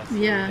podcast.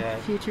 Yeah,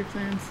 future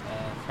plans.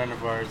 A friend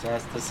of ours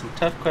asked us some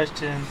tough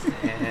questions,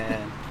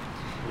 and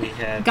we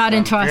had got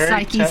into our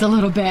psyches a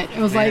little bit. It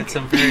was had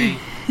some very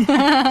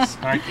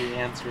snarky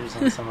answers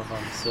on some of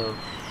them. So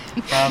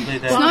Probably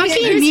that.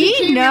 Snarky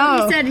me?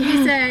 No.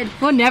 He said.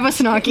 Well, never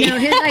snarky. No,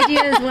 his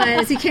ideas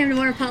was, he came to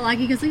Water Potluck,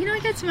 he goes, well, I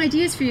got some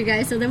ideas for you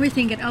guys. So then we're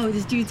thinking,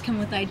 this dude's coming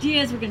with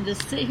ideas. We're going to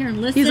just sit here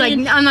and listen. He's like,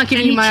 I'm not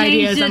giving you my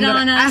ideas. I'm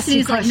going to ask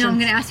you questions. He's like, no, I'm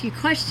going to ask you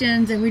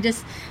questions. And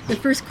the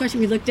first question,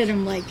 we looked at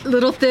him like... A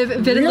little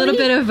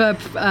bit of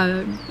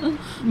a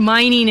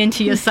mining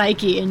into your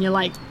psyche. And you're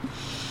like,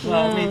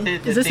 well, I mean,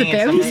 is this a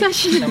therapy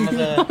session?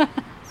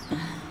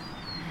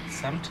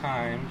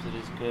 Sometimes it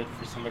is good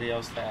for somebody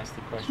else to ask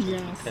the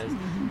questions because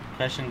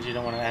questions you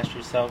don't want to ask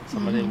yourself,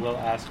 somebody will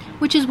ask you.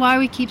 Which is why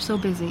we keep so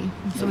busy,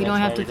 so we don't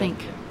have to think.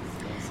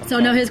 So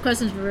no, his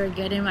questions were very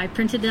good, and I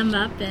printed them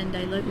up and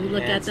we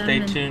looked at them.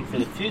 Stay tuned for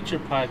the future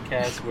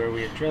podcast where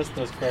we address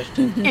those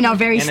questions in a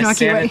very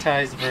snarky way. In a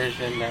sanitized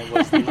version that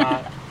was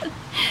not.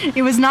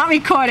 It was not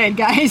recorded,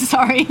 guys.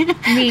 Sorry.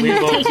 I mean, we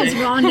take his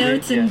raw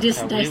notes and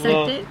just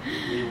dissect it.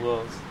 We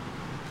will.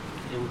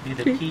 It would be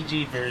the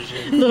PG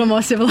version. A little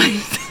more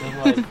civilized.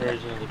 Civilized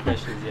version of the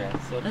questions,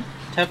 So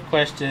tough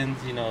questions,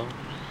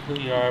 who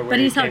you are, where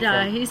he's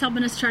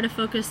helping us try to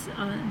focus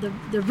on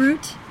the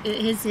root.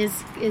 His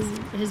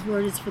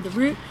word is for the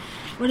root.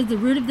 What is the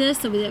root of this,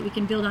 so that we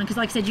can build on? Because,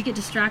 like I said, you get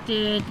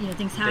distracted.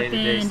 Things happen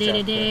day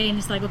to day, and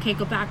it's like, okay,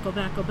 go back.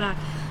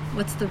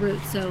 What's the root?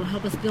 So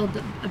help us build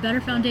a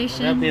better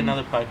foundation. That'll be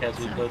another podcast.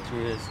 We go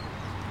through his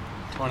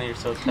 20 or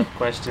so tough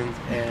questions,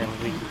 and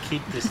we can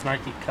keep the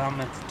snarky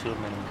comments to a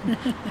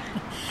minimum.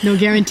 No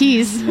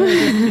guarantees.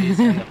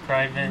 And the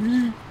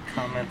private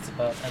comments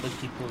about other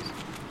people's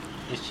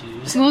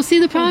issues. Well, see,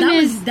 the problem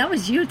is... That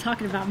was you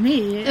talking about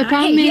me. The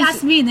problem is... He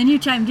asked me, and then you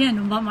chimed in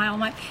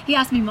about he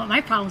asked me what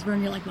my problems were,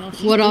 and you're like, well...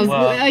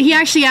 he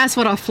actually asked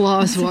what our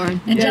flaws were.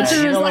 And you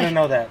don't want to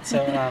know that.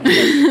 So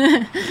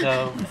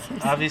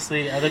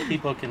obviously, other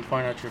people can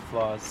point out your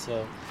flaws,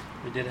 so...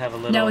 We did have a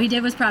little... No, he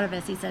was proud of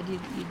us. He said, you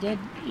did.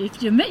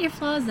 If you admit your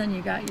flaws, then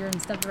you're in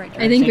step the right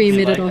direction. I think we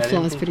admitted our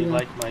flaws pretty well.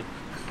 I like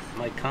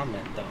my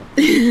comment, though.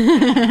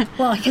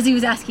 Well, because he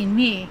was asking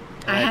me.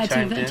 I had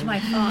to admit to my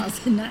flaws,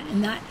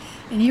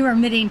 and you were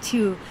admitting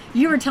to...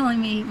 You were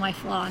telling me my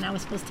flaw, and I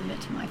was supposed to admit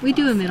to my flaws. We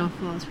do admit our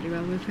flaws pretty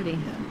well. We're pretty...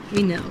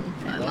 We know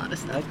a lot of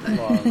stuff.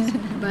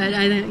 But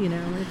I don't,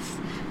 it's...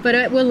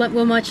 But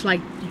we're much like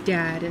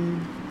Dad,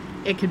 and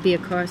it could be a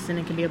curse, and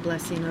it could be a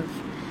blessing of...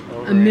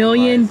 a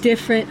million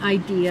different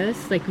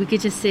ideas. Like, we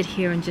could just sit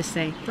here and just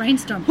say,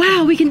 brainstorm.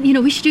 Wow, we can,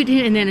 we should do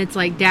it. And then it's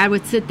like, Dad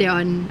would sit there,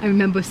 and I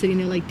remember sitting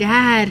there like,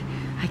 Dad,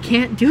 I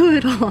can't do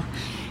it all.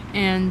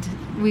 And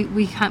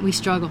we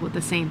struggle with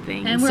the same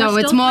thing. And so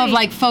it's more of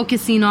like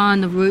focusing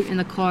on the root and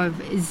the core of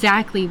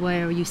exactly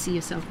where you see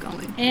yourself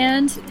going.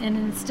 And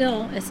it's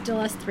still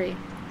us three.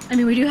 I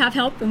mean, we do have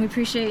help, and we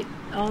appreciate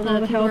all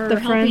the help, the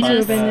helping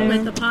us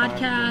with the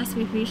podcast.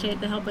 We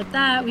appreciate the help with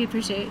that. We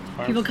appreciate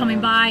people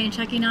coming by and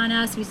checking on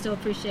us. We still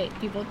appreciate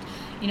people,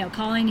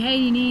 calling, hey,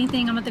 you need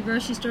anything? I'm at the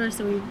grocery store.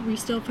 So we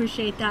still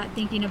appreciate that,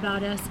 thinking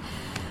about us.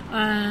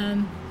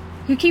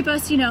 Who keep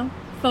us,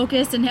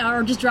 focused,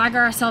 or just drag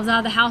ourselves out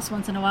of the house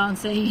once in a while and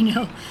say, you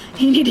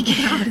need to get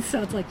out.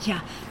 So it's like,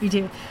 yeah, we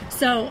do.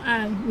 So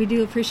we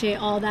do appreciate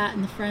all that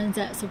and the friends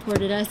that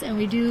supported us. And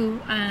we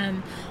do...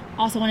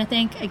 also want to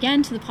thank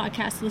again to the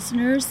podcast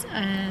listeners.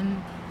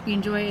 We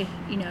enjoy,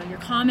 your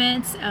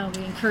comments.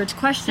 We encourage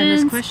questions.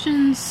 Send us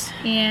questions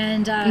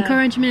and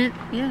encouragement.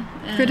 Yeah,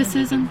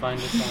 criticism. Find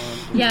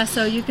us on. Yeah,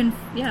 so we can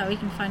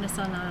find us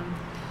on.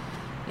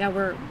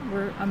 We're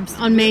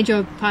on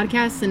major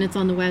podcasts, and it's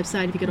on the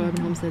website. If you go to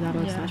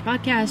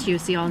urbanhomestead.org/podcast, you'll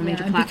see all the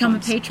major platforms. Become a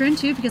patron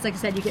too, because like I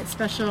said, you get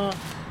special,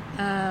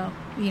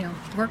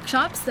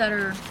 workshops that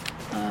are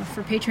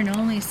for patron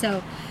only.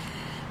 So.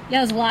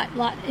 Yeah, there's a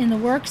lot in the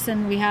works,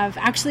 and we have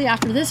actually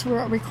after this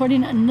we're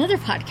recording another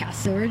podcast,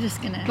 so we're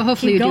just gonna. But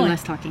hopefully, keep we going. do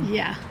less talking.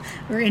 Yeah,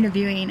 we're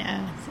interviewing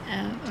a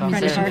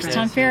friend of ours,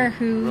 Tom Fair,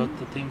 who wrote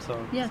the theme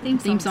song. Yeah, theme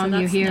song. So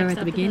you hear at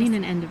the beginning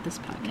and end of this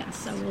podcast. Yeah,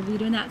 so we'll be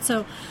doing that.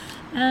 So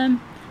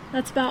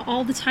that's about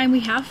all the time we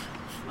have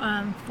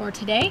for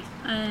today.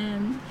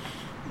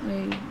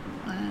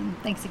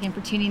 Thanks again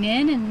for tuning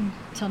in, and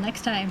until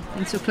next time.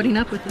 Thanks for putting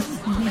up with us.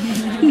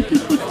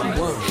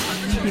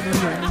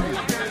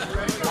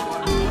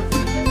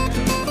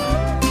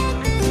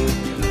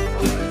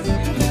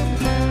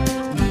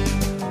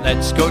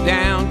 Let's go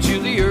down to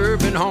the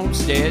urban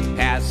homestead,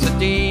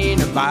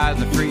 Pasadena by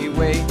the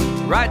freeway.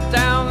 Right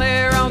down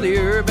there on the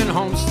urban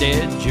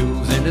homestead,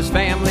 Jules and his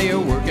family are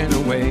working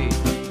away.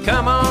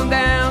 Come on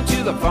down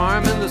to the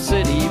farm in the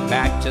city,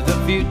 back to the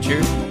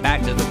future,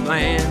 back to the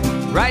plan.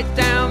 Right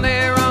down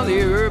there on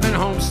the urban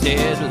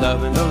homestead,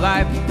 loving the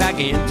life back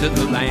into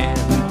the land.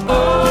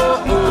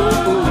 Oh, oh,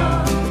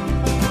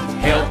 oh,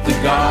 help the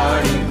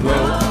garden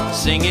grow,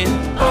 singing,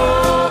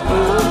 oh,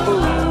 oh,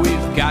 oh,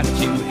 we've got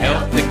to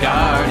help the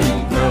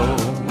garden grow.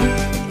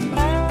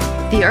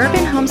 The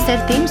Urban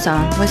Homestead theme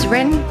song was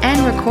written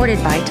and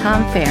recorded by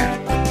Tom Fair.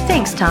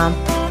 Thanks, Tom.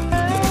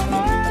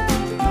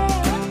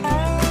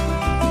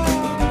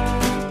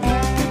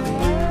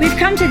 We've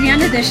come to the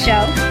end of this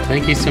show.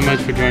 Thank you so much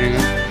for joining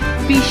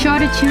us. Be sure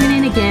to tune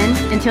in again.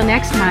 Until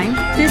next time,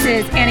 this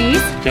is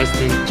Annie's,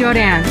 Justin,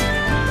 Jordan.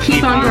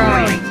 Keep on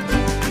growing.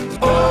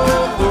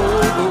 oh,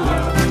 oh, oh.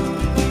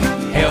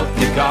 Help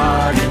the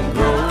garden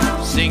grow,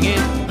 singing,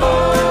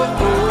 oh,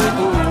 oh,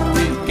 oh.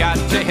 We've got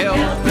to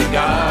help the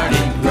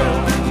garden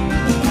grow.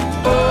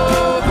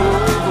 Oh,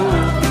 oh, oh.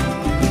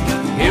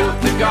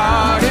 Help the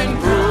garden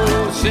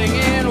grow,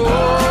 singing, oh,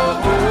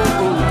 oh,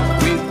 oh.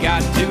 We've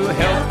got to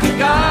help the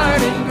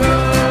garden grow.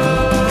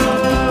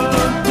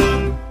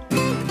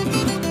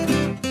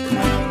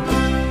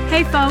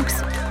 Hey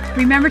folks,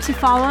 remember to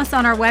follow us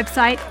on our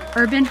website,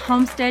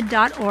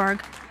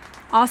 urbanhomestead.org,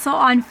 also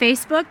on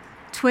Facebook,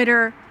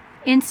 Twitter,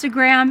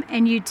 Instagram,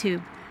 and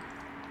YouTube.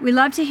 We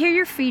love to hear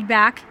your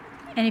feedback,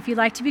 and if you'd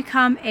like to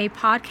become a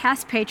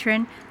podcast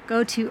patron,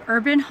 go to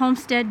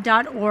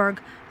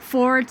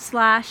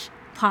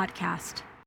urbanhomestead.org/podcast.